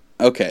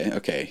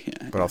 Okay,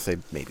 yeah. But I'll say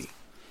maybe.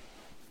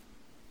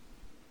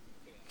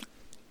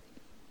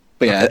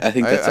 But yeah, I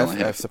think that's all I I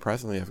have.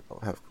 surprisingly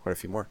have quite a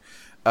few more.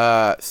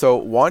 So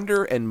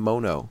Wander and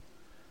Mono.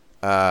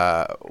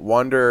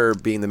 Wander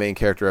being the main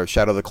character of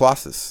Shadow of the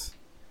Colossus.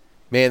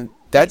 Man,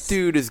 that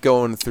dude is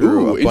going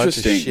through a bunch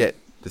of shit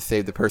to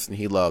save the person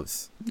he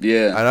loves.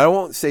 Yeah. And I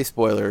won't say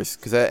spoilers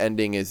because that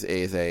ending is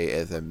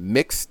a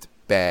mixed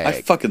bag.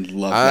 I fucking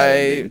love that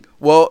ending.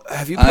 Well,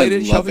 have you played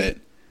it, I Shelby? love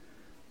it.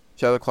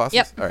 Shadow of the Colossus?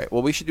 Yep. All right.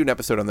 Well, we should do an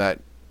episode on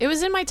that. It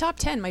was in my top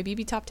 10, my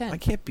BB top 10. I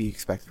can't be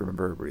expected to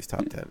remember everybody's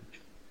top 10.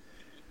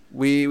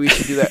 We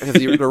should do that because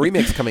the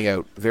remake's coming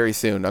out very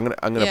soon. I'm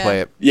gonna play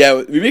it.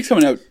 Yeah, remake's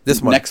coming out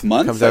this month. Next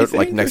month Comes out I think,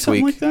 like next or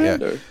week. like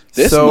that, yeah. or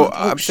this month?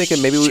 I'm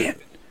thinking maybe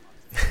shit.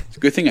 It's a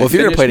good thing. Well, if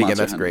you're gonna play it again,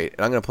 Monster that's Hunter. great.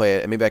 And I'm gonna play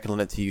it, and maybe I can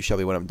lend it to you,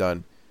 Shelby, when I'm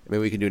done. Maybe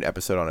we can do an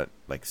episode on it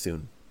like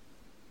soon.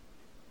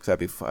 Because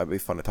that'd be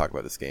fun to talk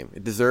about this game.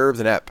 It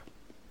deserves an ep.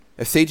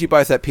 If Seiji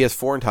buys that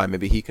PS4 in time,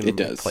 maybe he can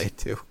play it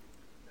too.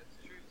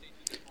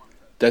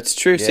 That's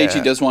true. Yeah.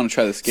 Seiji does want to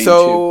try this game too.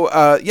 So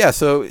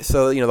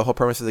the whole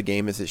premise of the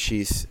game is that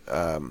she's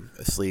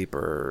asleep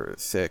or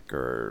sick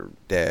or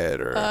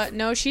dead or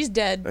no, she's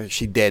dead.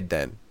 She's dead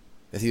then.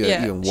 It's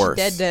even worse.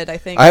 She's dead, I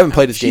think. I haven't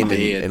played this game in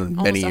many years. I'm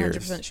almost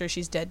 100% sure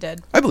she's dead.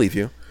 I believe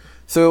you.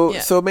 So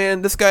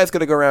man, this guy's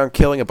gonna go around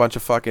killing a bunch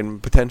of fucking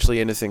potentially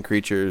innocent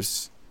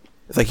creatures.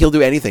 It's like he'll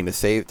do anything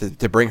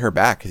to bring her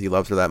back because he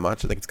loves her that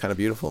much. I think it's kind of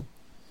beautiful.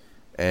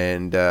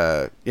 And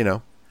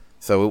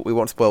so we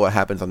won't spoil what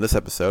happens on this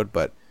episode,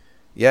 but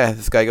yeah,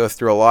 this guy goes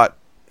through a lot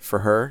for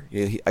her.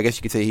 I guess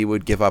you could say he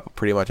would give up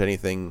pretty much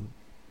anything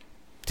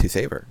to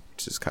save her,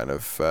 which is kind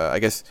of I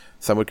guess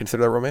some would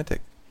consider that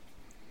romantic.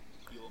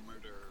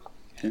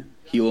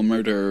 He will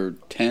murder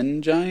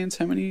 10 giants.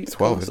 How many?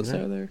 12, isn't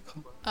are there?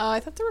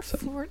 I thought there were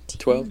 14.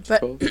 12. But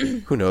 12.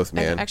 Who knows,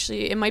 man?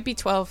 Actually, it might be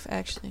 12.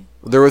 Actually,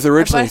 there was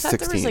originally I thought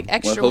 16. there was like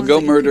extra Well, he'll ones go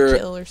that you could murder-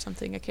 kill or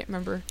something. I can't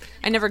remember.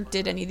 I never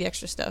did any of the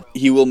extra stuff.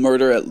 He will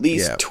murder at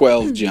least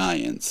 12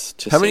 giants.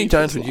 How many save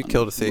giants his would you long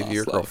kill to save lost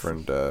your life.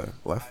 girlfriend,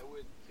 Lef?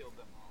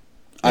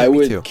 I me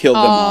would too. kill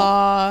them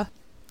all,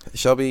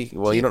 Shelby,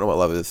 well, you don't know what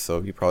love is,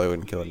 so you probably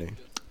wouldn't kill any.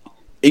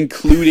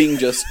 including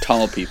just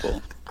tall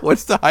people.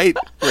 What's the height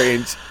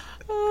range?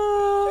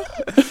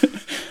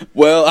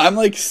 Well, I'm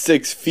like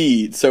 6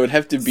 feet, so it'd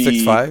have to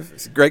be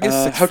 6'5"? Greg is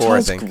 6'4", how tall I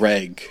is think.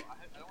 Greg?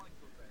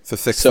 So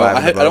 6'5". So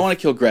I don't want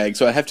to kill Greg,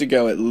 so I have to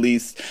go at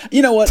least.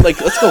 You know what?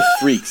 Like, let's go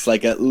freaks.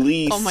 Like at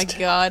least. Oh my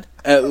god.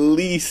 At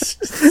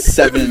least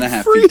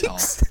 7.5 feet tall.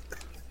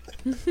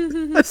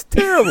 That's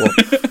terrible.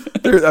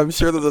 I'm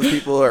sure that those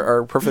people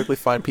are perfectly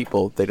fine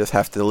people. They just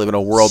have to live in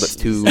a world that's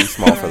too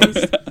small for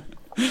them.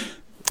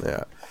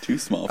 Yeah. Too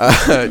small. Do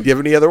you have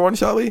any other one,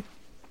 Shelby?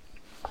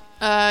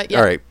 Yeah.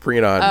 All right, bring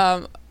it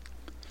on.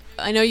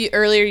 I know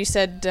earlier you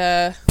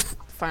said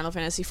Final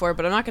Fantasy IV,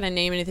 but I'm not going to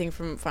name anything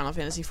from Final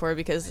Fantasy IV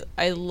because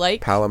I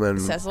like Palamon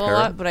Cecil a Perrin?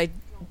 lot, but I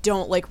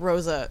don't like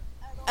Rosa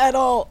at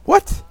all.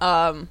 What?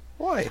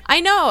 Why? I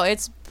know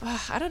it's.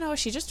 I don't know.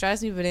 She just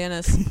drives me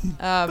bananas.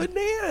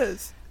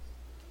 Bananas.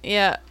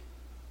 Yeah.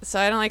 So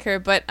I don't like her,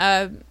 but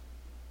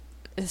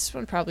this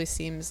one probably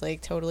seems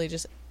like totally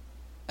just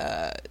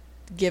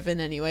given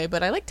anyway.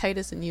 But I like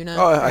Titus and Yuna.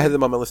 Oh, I had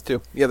them on my list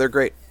too. Yeah, they're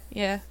great.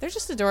 Yeah, they're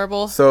just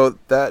adorable. So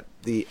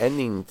the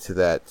ending to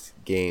that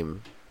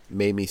game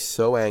made me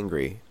so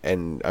angry,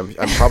 and I'm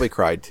probably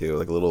cried too,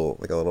 like a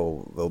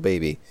little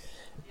baby.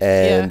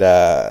 And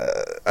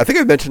I think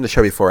I've mentioned the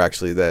show before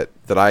actually that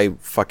I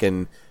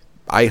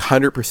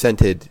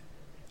 100%ed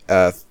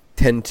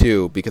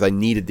 10-2 because I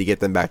needed to get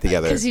them back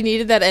together. Because you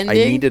needed that ending.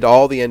 I needed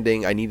all the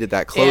ending. I needed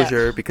that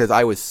closure because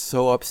I was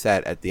so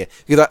upset at the end.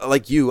 Because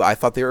I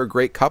thought they were a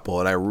great couple,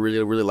 and I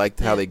really, really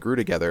liked how they grew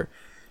together.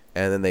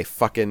 And then they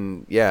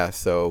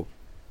so,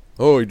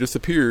 he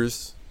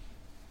disappears.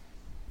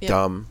 Yeah.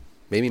 Dumb.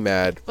 Made me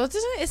mad. Well,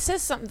 it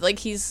says something like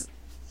he's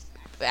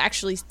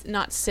actually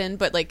not Sin,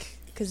 but like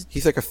because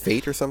he's like a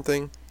fate or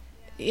something.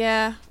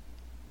 Yeah.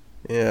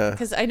 Yeah.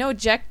 Because I know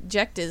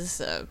Jecht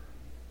is.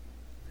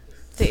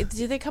 Did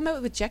they come out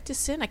with Jecht is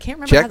Sin? I can't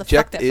remember how the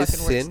fuck that fucking works.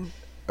 Sin,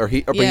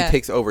 but he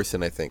takes over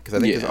Sin, I think, because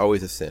I think there's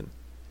always a Sin.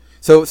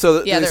 So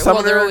the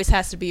summoner, there always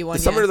has to be one.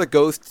 The summoner that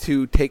goes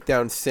to take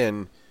down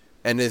Sin,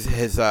 and is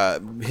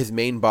his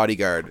main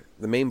bodyguard.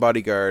 The main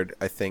bodyguard,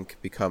 I think,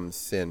 becomes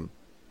Sin,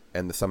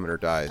 and the summoner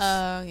dies.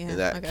 Oh yeah. And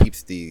that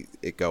keeps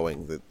it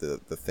going,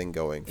 the thing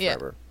going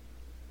forever.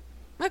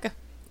 Yeah. Okay.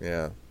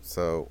 Yeah.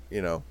 So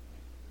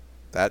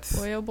that's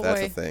boy, oh boy.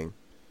 That's a thing.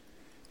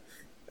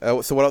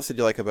 So what else did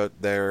you like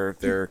about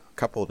their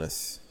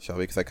coupleness,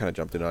 Shelby? Because I kind of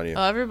jumped in on you.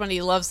 Oh,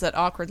 everybody loves that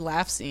awkward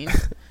laugh scene.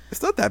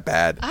 It's not that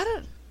bad.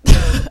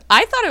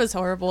 I thought it was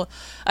horrible.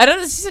 I don't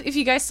know if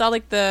you guys saw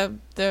like the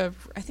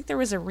I think there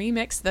was a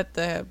remix that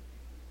the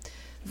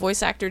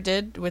voice actor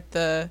did with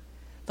the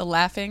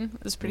laughing.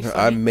 It was pretty funny.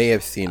 I may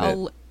have seen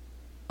it.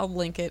 I'll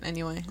link it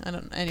anyway.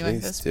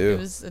 Please it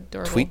was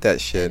adorable. Tweet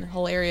that shit. And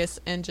hilarious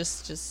and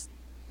just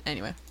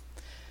anyway.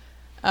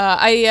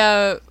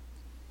 I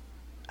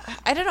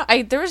don't know.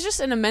 There was just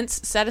an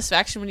immense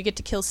satisfaction when you get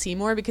to kill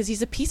Seymour because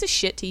he's a piece of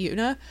shit to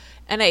Yuna,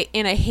 and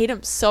I hate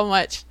him so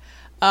much.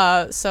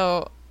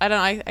 So I don't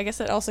know. I guess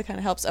that also kind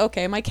of helps.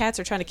 Okay, my cats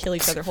are trying to kill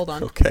each other. Hold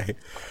on. Okay.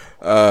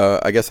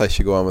 I guess I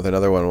should go on with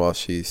another one while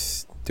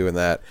she's doing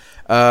that.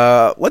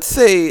 Let's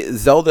say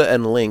Zelda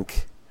and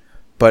Link,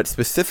 but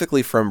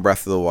specifically from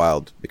Breath of the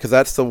Wild, because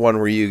that's the one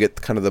where you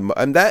get kind of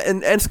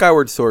and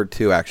Skyward Sword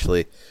too.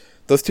 Actually,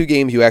 those two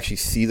games you actually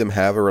see them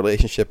have a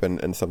relationship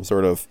and some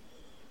sort of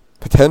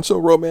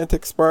potential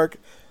romantic spark.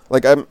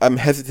 Like I'm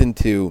hesitant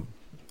to.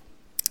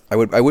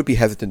 I would be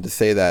hesitant to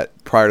say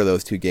that prior to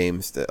those two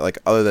games, that, like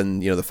other than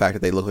the fact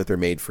that they look like they're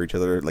made for each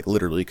other, like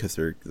literally because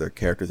they're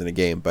characters in a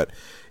game. But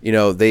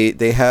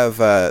they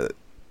have.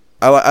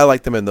 I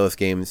like them in those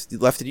games.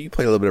 Lefty, you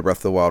played a little bit of Breath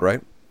of the Wild,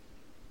 right?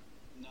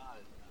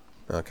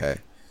 Okay.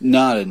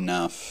 Not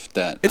enough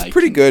that it's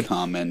pretty good.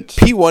 Comment.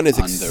 P1 is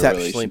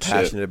exceptionally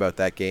passionate about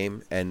that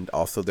game and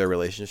also their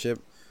relationship.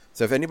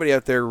 So if anybody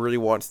out there really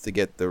wants to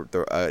get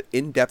the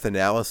in-depth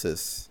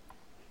analysis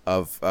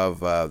of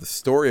the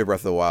story of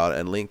Breath of the Wild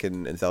and Link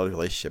and Zelda's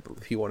relationship,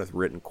 P1 has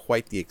written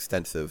quite the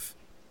extensive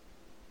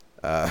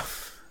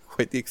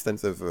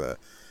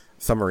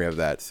summary of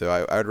that. So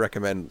I would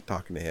recommend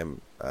talking to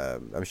him.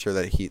 I'm sure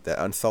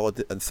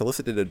that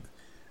unsolicited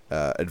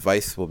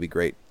advice will be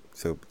great.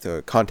 So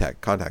to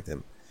contact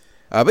him.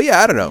 But yeah,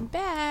 I don't know. I'm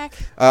back.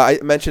 I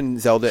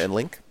mentioned Zelda and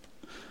Link.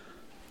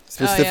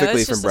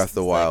 Specifically from Breath of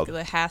the Wild.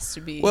 Like, it has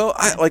to be. Well,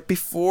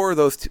 before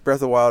those two, Breath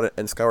of the Wild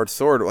and Skyward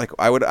Sword,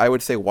 I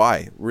would say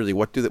why? Really,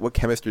 what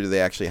chemistry do they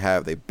actually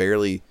have? They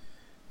barely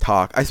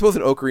talk. I suppose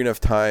in Ocarina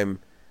of Time,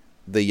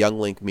 the young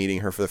Link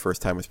meeting her for the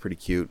first time was pretty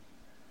cute.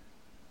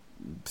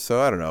 So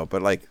I don't know,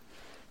 but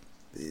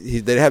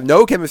they have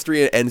no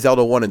chemistry in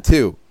Zelda 1 and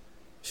 2.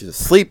 She's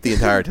asleep the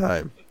entire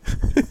time.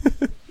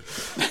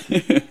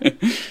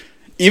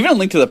 Even a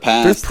Link to the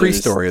Past. There's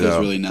pre-story there's though.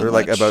 Really not they're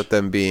much about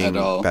them being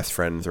best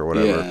friends or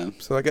whatever. Yeah.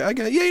 So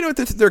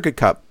they're a good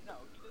couple.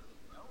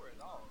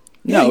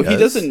 No, he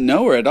doesn't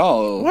know her at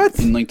all. What?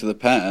 In Link to the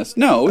Past.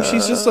 No,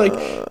 she's just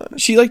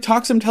she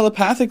talks to him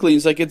telepathically.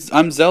 He's like,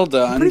 I'm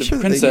Zelda. I'm the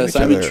princess.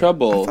 I'm in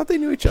trouble. I thought they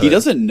knew each other. He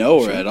doesn't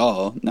know her at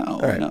all. No, all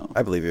right. No.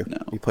 I believe you. No.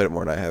 You played it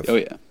more than I have. Oh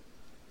yeah.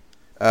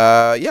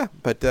 Yeah,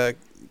 but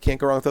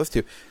can't go wrong with those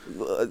two.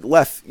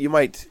 Lef, you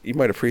might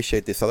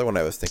appreciate this other one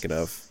I was thinking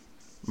of,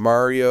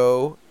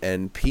 Mario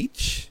and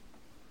Peach.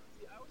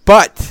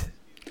 But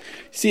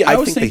see, I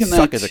was thinking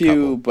that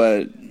too,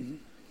 but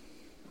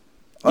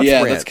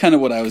that's kind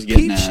of what I was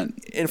getting Peach at.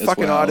 In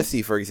fucking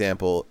Odyssey, for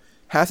example,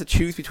 has to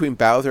choose between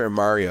Bowser and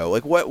Mario.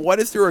 Like, what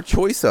is there a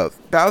choice of?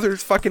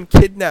 Bowser's fucking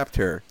kidnapped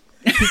her.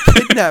 He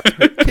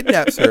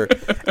kidnaps her,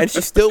 and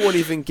she still won't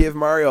even give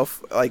Mario.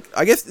 I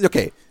guess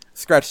okay.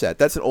 scratch that.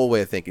 That's an old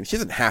way of thinking. She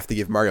doesn't have to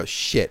give Mario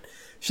shit.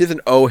 She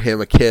doesn't owe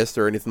him a kiss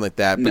or anything like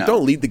that. But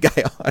don't lead the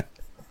guy on.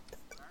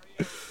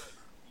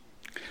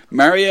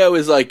 Mario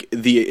is like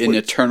an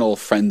eternal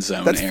friend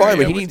zone. That's fine,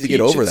 but he needs to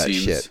get over that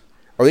shit.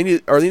 Or they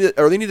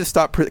need to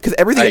stop, because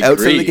everything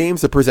outside of the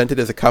games are presented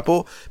as a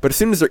couple. But as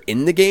soon as they're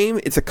in the game,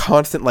 it's a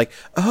constant like,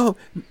 oh,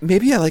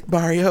 maybe I like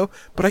Mario,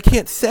 but I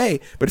can't say.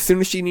 But as soon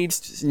as she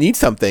needs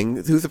something,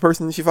 who's the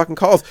person she fucking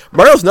calls?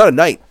 Mario's not a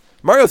knight.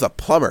 Mario's a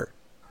plumber.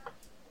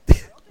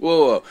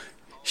 Whoa.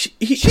 She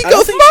goes, I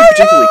don't think she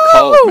particularly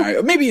calls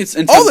Mario. Maybe it's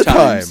all the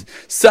time.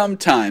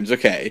 Sometimes,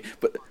 okay,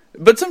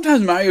 but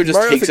sometimes Mario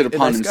just takes it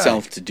upon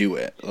himself to do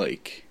it,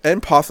 like,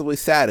 and possibly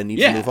sad and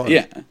needs to move on.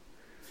 Yeah.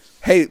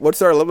 Hey,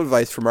 what's our love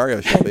advice for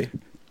Mario, Shelby?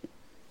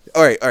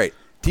 all right.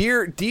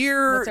 Dear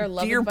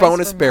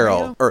bonus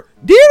barrel, or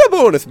dear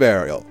bonus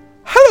barrel.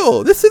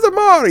 Hello, this is a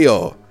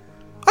Mario.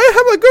 I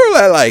have a girl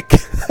I like.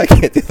 I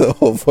can't do the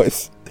whole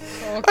voice.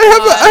 Oh, I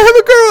have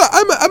a girl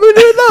I'm in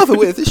love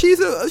with. She's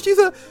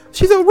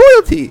a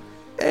royalty,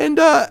 and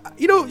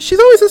she's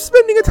always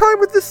spending a time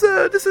with this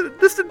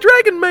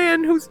dragon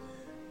man who's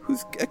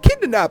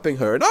kidnapping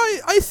her, and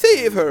I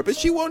save her, but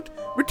she won't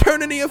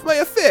return any of my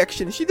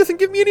affection. She doesn't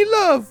give me any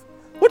love.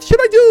 What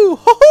should I do?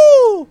 Ho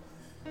ho!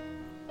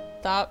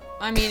 Stop.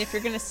 I mean, if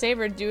you're gonna save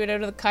her, do it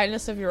out of the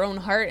kindness of your own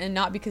heart, and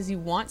not because you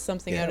want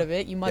something out of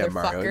it. You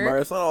motherfucker.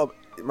 Mario's not all.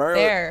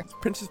 Mario.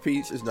 Princess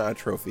Peach is not a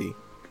trophy.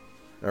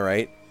 All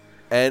right.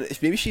 And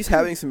maybe she's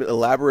having some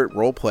elaborate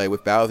role play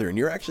with Bowser, and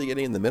you're actually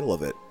getting in the middle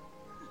of it.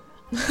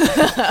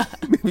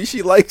 Maybe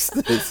she likes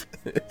this.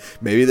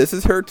 Maybe this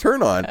is her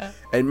turn on.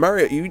 And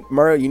Mario,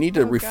 you need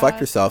to reflect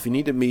yourself. You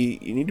need to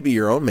be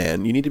your own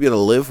man. You need to be able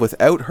to live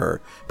without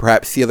her.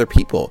 Perhaps see other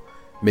people.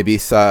 Maybe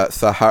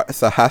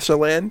Sahasha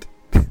Land,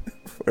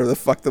 where the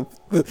fuck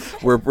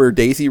where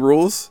Daisy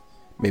rules.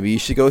 Maybe you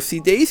should go see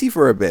Daisy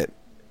for a bit.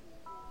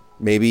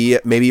 Maybe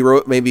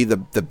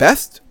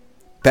the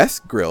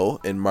best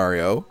grill in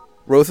Mario,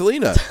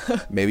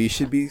 Rosalina. Maybe you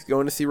should be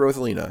going to see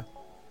Rosalina.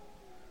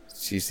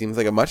 She seems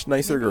like a much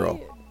nicer girl.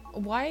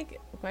 Why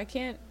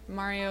can't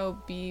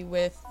Mario be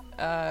with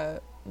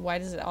why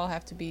does it all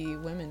have to be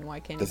women? Why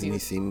can't he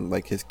seem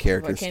like his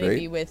character straight? Why can't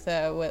he be with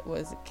what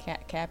was it,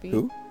 Cappy?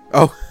 Who?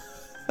 Oh.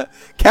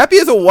 Cappy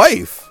is a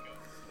wife.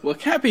 Well,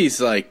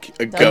 Cappy's like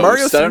a ghost.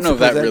 Mario, I don't know if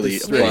that really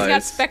applies.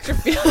 He's got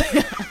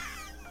spectrophilia.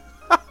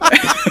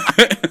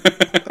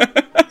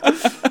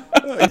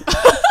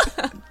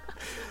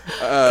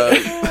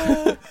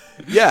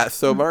 Yeah,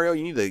 so Mario,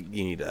 you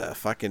need to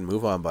fucking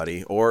move on,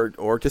 buddy, or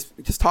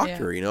just talk to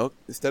her.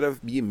 Instead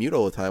of being mute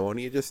all the time, why don't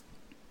you just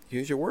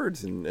use your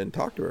words and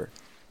talk to her?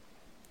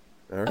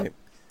 All right.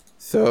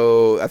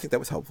 So I think that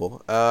was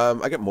helpful.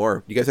 I got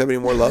more. You guys have any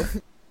more love?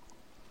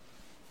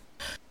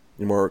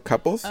 Any more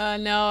couples?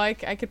 No, I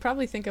could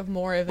probably think of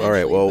more eventually. All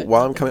right. Well,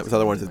 while I'm coming up with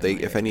other ones,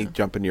 if any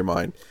jump into your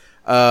mind,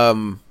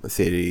 let's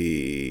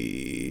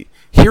see,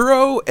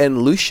 Hero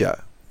and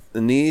Lucia,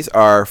 and these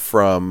are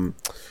from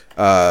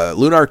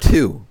Lunar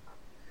 2,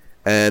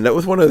 and that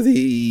was one of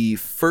the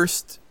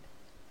first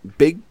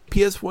big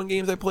PS1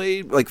 games I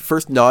played, like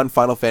first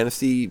non-Final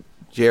Fantasy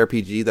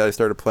JRPG that I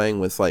started playing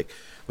was like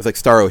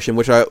Star Ocean,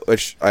 which I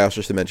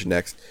also should mention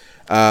next.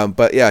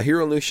 But yeah,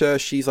 Hero and Lucia,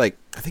 she's like,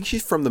 I think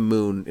she's from the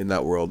moon in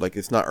that world. Like,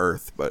 it's not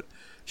Earth, but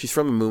she's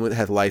from the moon that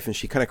has life, and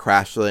she kind of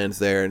crash lands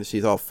there, and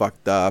she's all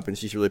fucked up, and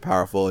she's really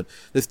powerful. And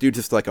this dude's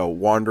just like a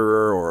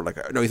wanderer, or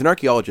no, he's an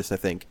archaeologist, I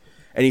think.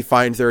 And he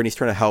finds her, and he's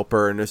trying to help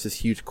her, and there's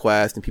this huge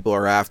quest, and people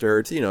are after her.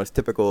 It's, it's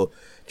typical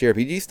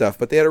JRPG stuff,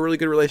 but they had a really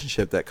good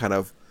relationship that kind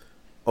of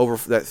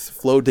that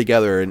flowed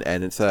together, and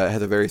it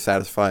has a very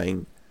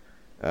satisfying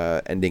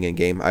ending in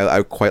game.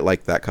 I quite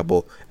like that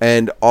couple,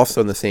 and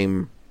also in the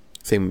same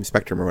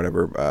spectrum or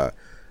whatever.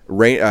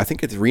 I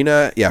think it's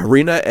Rena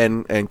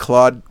and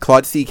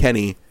Claude C.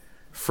 Kenny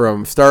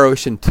from Star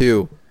Ocean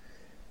 2.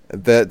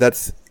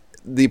 That's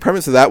the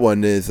premise of that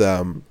one is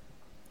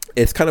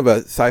it's kind of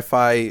a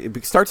sci-fi.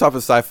 It starts off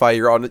as sci-fi.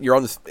 You're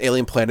on this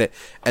alien planet,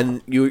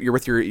 and you're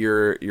with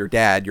your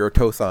dad, you're a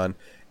Tosan,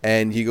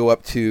 and you go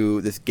up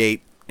to this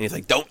gate, and he's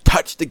like, "Don't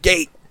touch the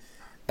gate."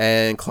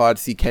 And Claude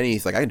C.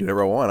 Kenny's like, "I can do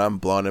whatever I want. I'm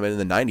blonde. I'm in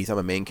the 90s. I'm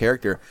a main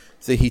character."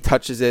 So he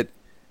touches it.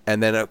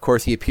 And then, of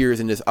course, he appears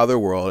in this other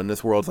world, and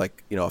this world's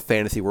like, a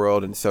fantasy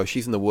world. And so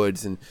she's in the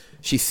woods, and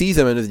she sees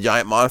him in this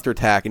giant monster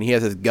attack, and he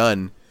has his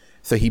gun.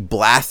 So he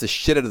blasts the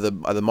shit out of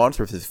the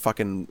monster with his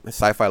fucking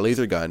sci-fi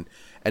laser gun.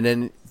 And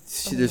then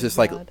there's this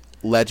like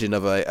legend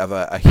of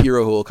a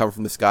hero who will come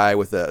from the sky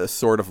with a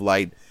sword of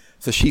light.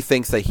 So she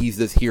thinks that he's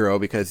this hero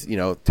because,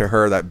 to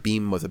her that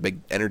beam was a big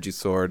energy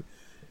sword.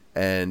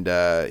 And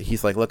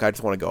he's like, "Look, I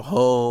just want to go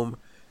home."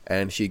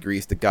 And she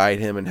agrees to guide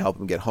him and help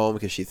him get home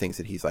because she thinks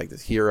that he's like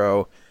this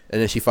hero. And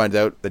then she finds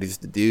out that he's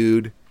just a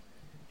dude.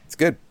 It's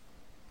good.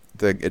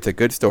 It's a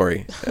good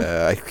story.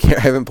 I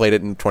haven't played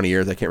it in 20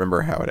 years. I can't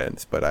remember how it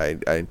ends, but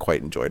I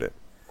quite enjoyed it.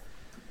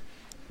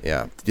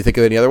 Yeah. Did you think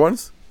of any other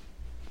ones?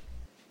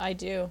 I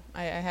do.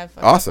 I have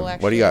a awesome. couple,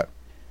 actually. What do you got?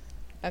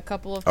 A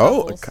couple of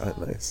couples. Oh, God,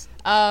 nice.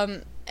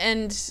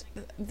 and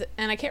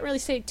I can't really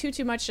say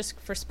too much just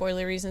for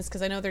spoiler reasons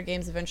because I know they're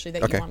games eventually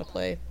that you want to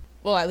play.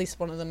 Well, at least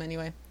one of them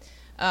anyway.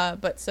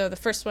 But so the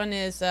first one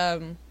is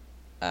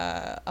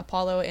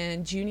Apollo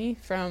and Junie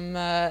from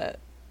the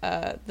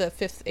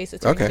fifth Ace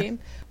Attorney game.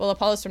 Well,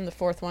 Apollo's from the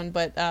fourth one,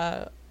 but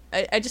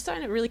I just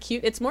find it really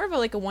cute. It's more of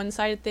a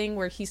one-sided thing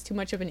where he's too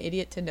much of an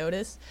idiot to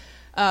notice.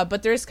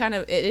 But there's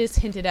it is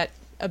hinted at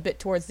a bit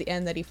towards the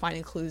end that he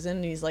finally clues in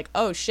and he's like,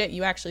 oh shit,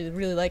 you actually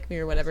really like me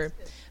or whatever.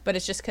 But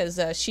it's just because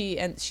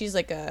she's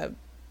like a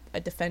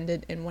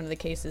defendant in one of the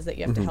cases that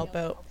you have to help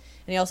out.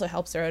 And he also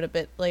helps her out a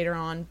bit later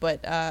on.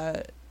 But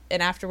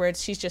and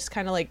afterwards, she's just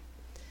kind of like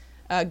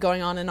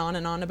going on and on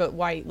and on about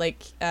why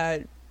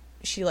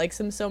she likes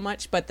him so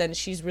much. But then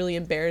she's really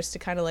embarrassed to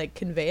kind of like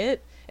convey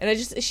it. And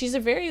she's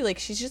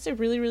just a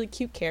really, really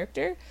cute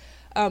character.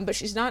 But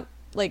she's not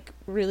like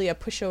really a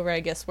pushover,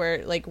 I guess,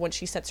 where like once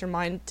she sets her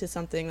mind to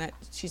something that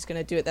she's going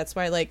to do it. That's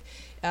why like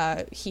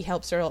he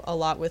helps her a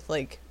lot with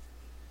like,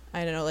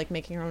 I don't know, like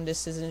making her own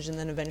decisions. And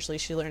then eventually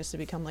she learns to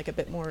become like a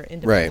bit more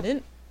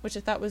independent, which I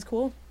thought was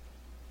cool.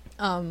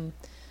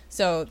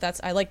 So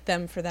I like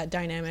them for that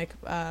dynamic,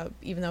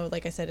 even though,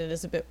 like I said, it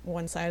is a bit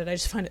one-sided. I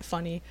just find it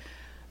funny,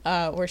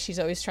 where she's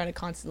always trying to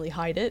constantly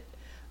hide it.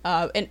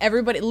 And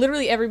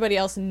literally everybody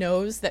else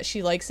knows that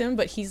she likes him,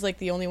 but he's like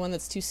the only one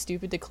that's too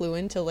stupid to clue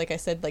in till, like I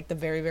said, like the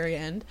very, very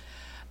end.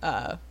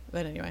 But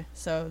anyway,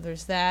 so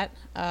there's that.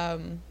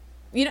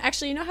 You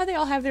know how they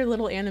all have their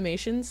little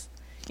animations,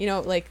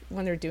 like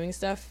when they're doing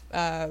stuff,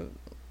 I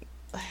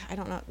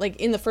don't know, like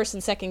in the first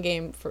and second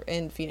game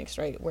in Phoenix,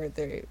 right, where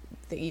they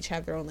each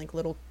have their own like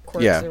little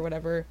quirks or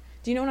whatever.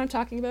 Do you know what I'm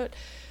talking about?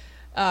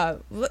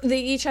 They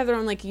each have their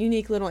own like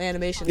unique little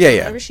animations.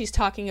 Whenever she's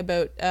talking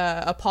about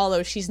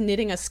Apollo, she's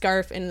knitting a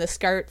scarf and the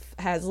scarf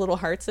has little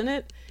hearts in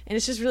it, and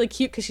it's just really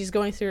cute because she's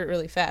going through it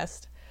really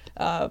fast.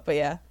 But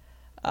yeah,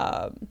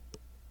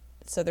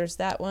 so there's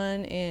that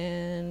one,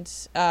 and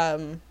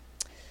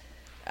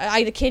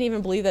I can't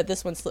even believe that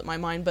this one slipped my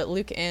mind, but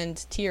Luke and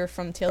Tyr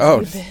from Tales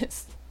of the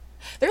Abyss.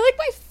 They're like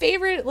my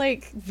favorite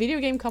like video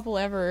game couple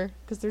ever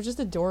because they're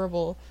just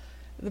adorable.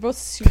 They're both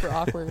super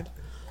awkward.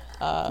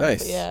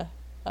 Nice. But yeah,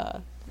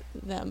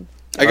 them.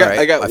 I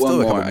got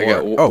one more. I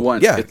got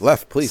one. Yeah,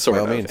 left, please. Sort by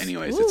all of. means.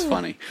 Anyways, it's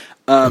funny.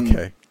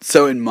 Okay.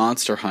 So in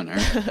Monster Hunter,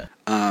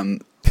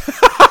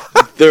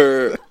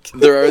 there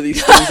are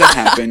these things that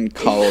happen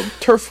called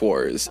turf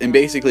wars, and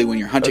basically when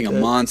you're hunting a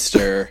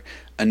monster,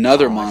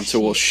 another monster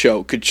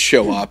could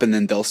show up, and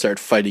then they'll start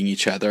fighting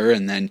each other,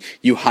 and then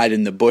you hide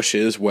in the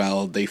bushes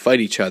while they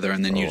fight each other,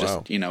 and then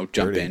just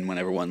jump in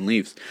whenever one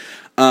leaves.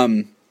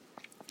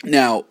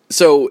 Now,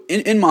 so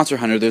in Monster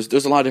Hunter,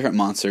 there's a lot of different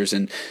monsters,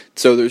 and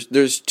so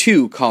there's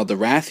two called the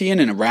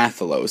Rathian and a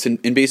Rathalos,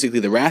 and basically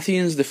the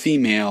Rathian is the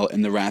female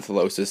and the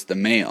Rathalos is the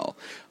male.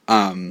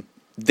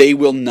 They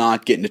will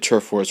not get into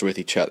turf wars with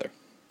each other,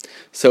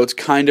 so it's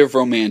kind of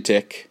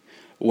romantic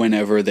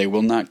whenever they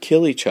will not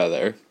kill each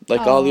other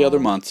like all the other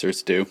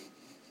monsters do.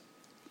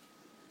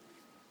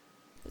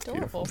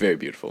 Adorable. Very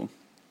beautiful.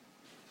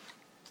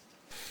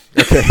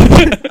 Okay.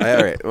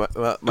 All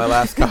right. My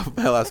last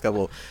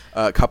couple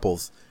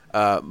couples,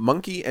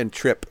 Monkey and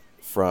Trip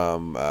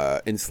from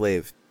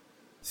Enslaved.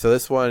 So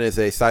this one is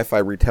a sci-fi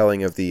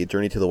retelling of the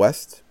Journey to the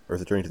West, or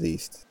is it Journey to the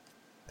East?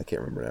 I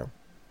can't remember now.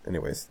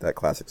 Anyways, that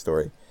classic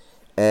story.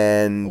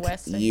 And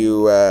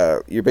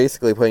you're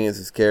basically playing as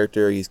this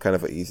character. He's kind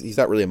of he's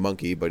not really a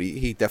monkey, but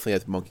he definitely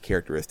has monkey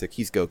characteristic.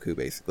 He's Goku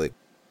basically,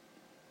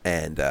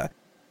 and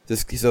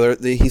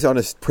he's on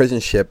his prison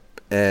ship,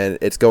 and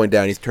it's going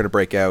down. He's trying to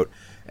break out.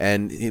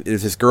 And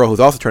there's this girl who's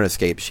also trying to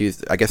escape.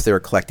 I guess they were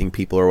collecting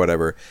people or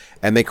whatever,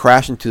 and they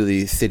crash into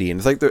the city. And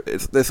it's like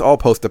it's this all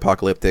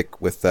post-apocalyptic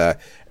with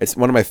it's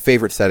one of my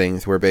favorite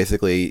settings where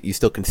basically you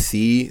still can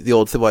see the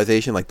old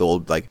civilization, like the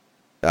old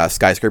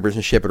skyscrapers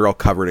and shit, but they're all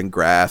covered in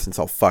grass and it's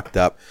all fucked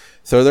up.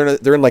 So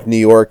they're in like New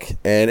York.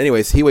 And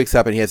anyways, he wakes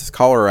up and he has this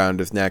collar around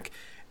his neck.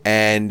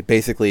 And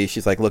basically,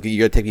 she's like, look, you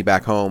got to take me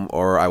back home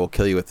or I will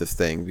kill you with this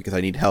thing because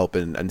I need help.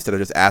 And instead of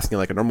just asking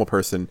like a normal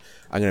person,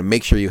 I'm going to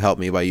make sure you help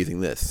me by using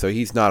this. So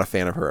he's not a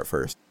fan of her at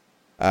first.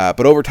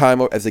 But over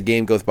time, as the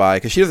game goes by,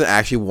 because she doesn't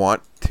actually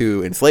want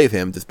to enslave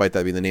him, despite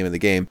that being the name of the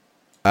game,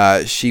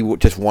 she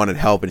just wanted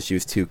help and she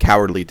was too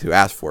cowardly to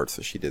ask for it.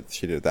 So she did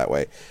it that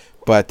way.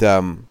 But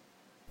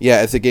yeah,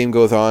 as the game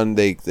goes on,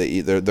 they're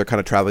kind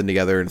of traveling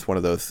together. And it's one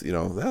of those,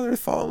 they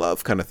fall in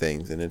love kind of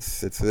things. And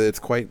it's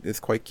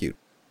quite cute.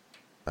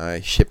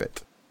 I ship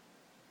it.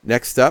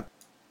 Next up,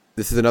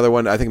 this is another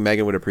one I think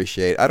Megan would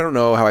appreciate. I don't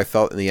know how I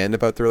felt in the end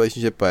about the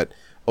relationship, but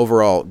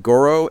overall,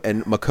 Goro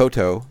and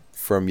Makoto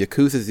from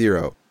Yakuza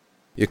 0.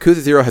 Yakuza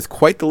 0 has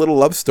quite the little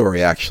love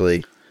story,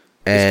 actually.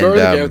 And, is Goro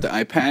the guy with the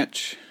eye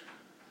patch?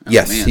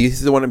 Yes, man.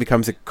 He's the one that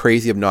becomes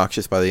crazy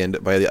obnoxious by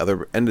the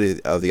other end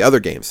of the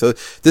other game. So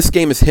this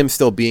game is him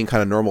still being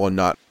kind of normal and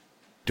not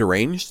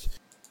deranged.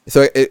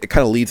 So it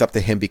kind of leads up to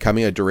him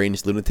becoming a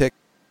deranged lunatic.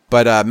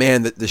 But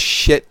man, the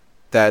shit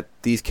that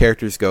these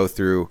characters go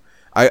through.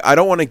 I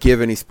don't want to give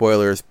any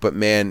spoilers, but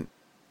man,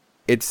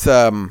 it's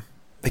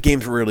The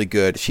game's really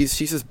good. She's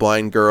this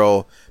blind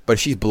girl, but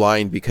she's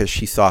blind because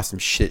she saw some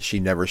shit she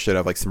never should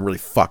have, like some really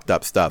fucked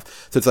up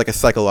stuff. So it's like a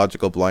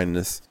psychological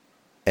blindness,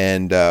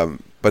 and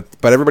but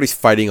everybody's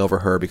fighting over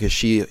her because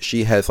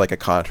she has like a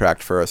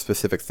contract for a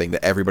specific thing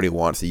that everybody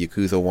wants, the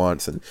Yakuza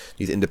wants, and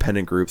these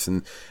independent groups,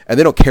 and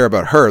they don't care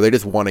about her. They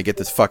just want to get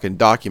this fucking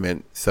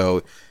document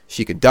so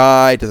she could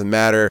die. It doesn't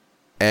matter.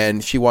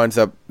 And she winds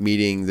up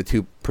meeting the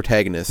two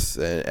protagonists,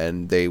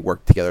 and they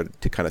work together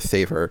to kind of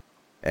save her.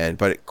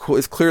 But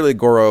it's clearly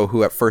Goro,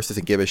 who at first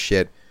doesn't give a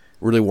shit,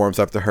 really warms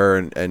up to her,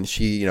 and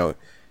she,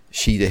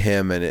 she to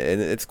him, and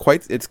it's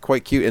quite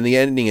cute. And the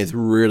ending is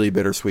really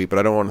bittersweet, but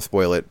I don't want to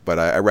spoil it. But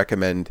I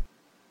recommend.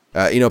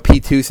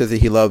 P2 says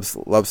that he loves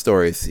love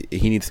stories.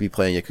 He needs to be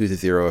playing Yakuza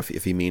 0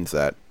 if he means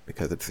that,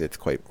 because it's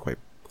quite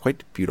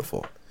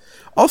beautiful.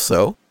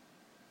 Also,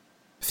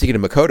 speaking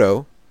of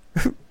Makoto,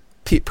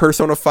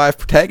 Persona 5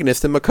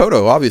 protagonist and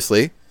Makoto,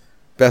 obviously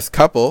best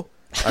couple.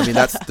 I mean,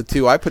 that's the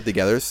two I put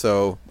together,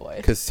 so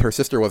because her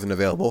sister wasn't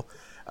available.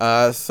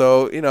 That's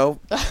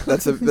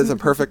a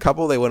perfect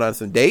couple. They went on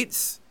some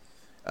dates.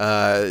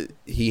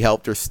 He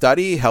helped her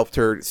study, helped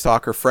her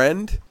stalk her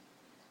friend,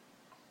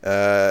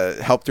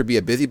 helped her be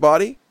a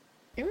busybody.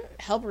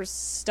 Help her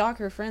stalk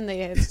her friend.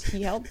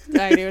 He helped.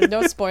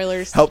 No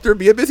spoilers. Helped her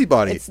be a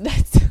busybody.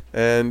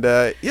 And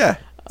Oh,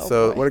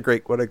 so boy.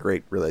 what a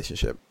great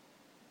relationship.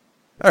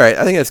 All right,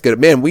 I think that's good,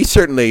 man. We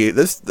certainly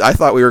I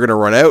thought we were gonna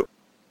run out,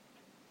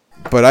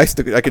 but I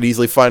could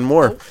easily find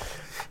more.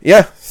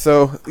 Yeah.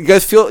 So you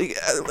guys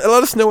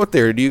let us know out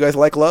there. Do you guys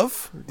like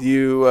love? Do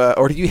you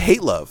or do you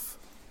hate love?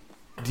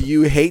 Do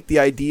you hate the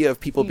idea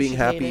of people being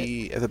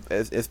happy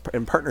as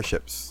in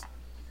partnerships?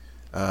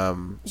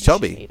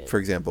 Shelby, for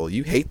example,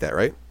 you hate that,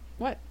 right?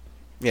 What?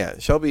 Yeah,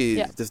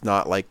 Shelby does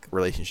not like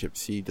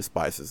relationships. She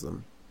despises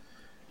them.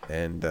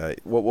 And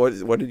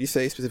what did you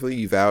say specifically?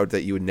 You vowed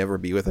that you would never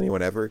be with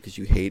anyone ever because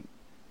you hate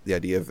the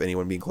idea of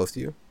anyone being close to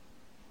you?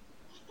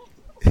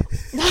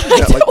 Is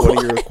that like one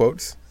of your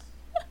quotes?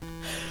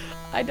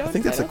 I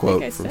think that's a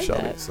quote from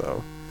Shelby. That.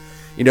 So,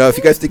 if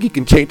you guys think you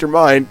can change her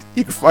mind,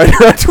 you can find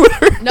her on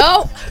Twitter.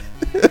 No!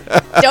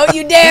 Don't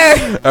you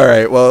dare! All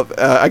right, well,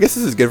 I guess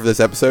this is good for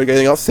this episode.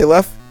 Anything else to say,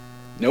 Lef?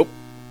 Nope.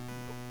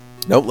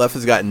 Lef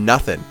has got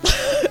nothing.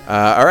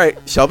 All right,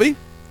 Shelby?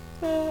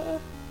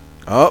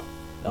 Nope.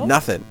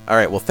 Nothing. All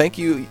right, well, thank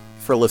you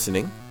for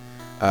listening.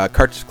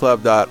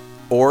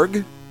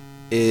 CartridgeClub.org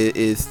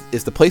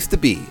is the place to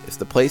be. It's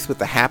the place with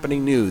the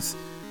happening news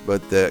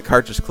about the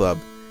Cartridge Club.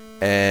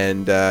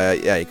 And,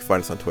 you can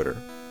find us on Twitter.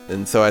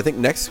 And so I think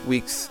next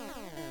week's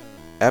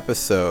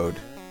episode...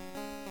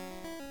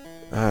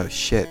 Oh,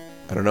 shit.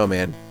 I don't know,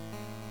 man.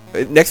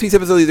 Next week's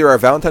episode is either our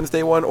Valentine's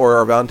Day one or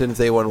our Valentine's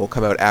Day one will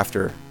come out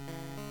after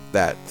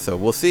that. So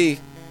we'll see.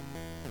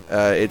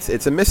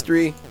 It's a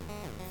mystery.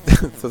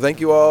 So thank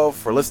you all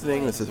for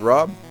listening. This is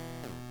Rob.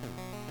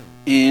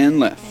 And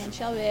Lef. And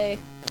Shelby.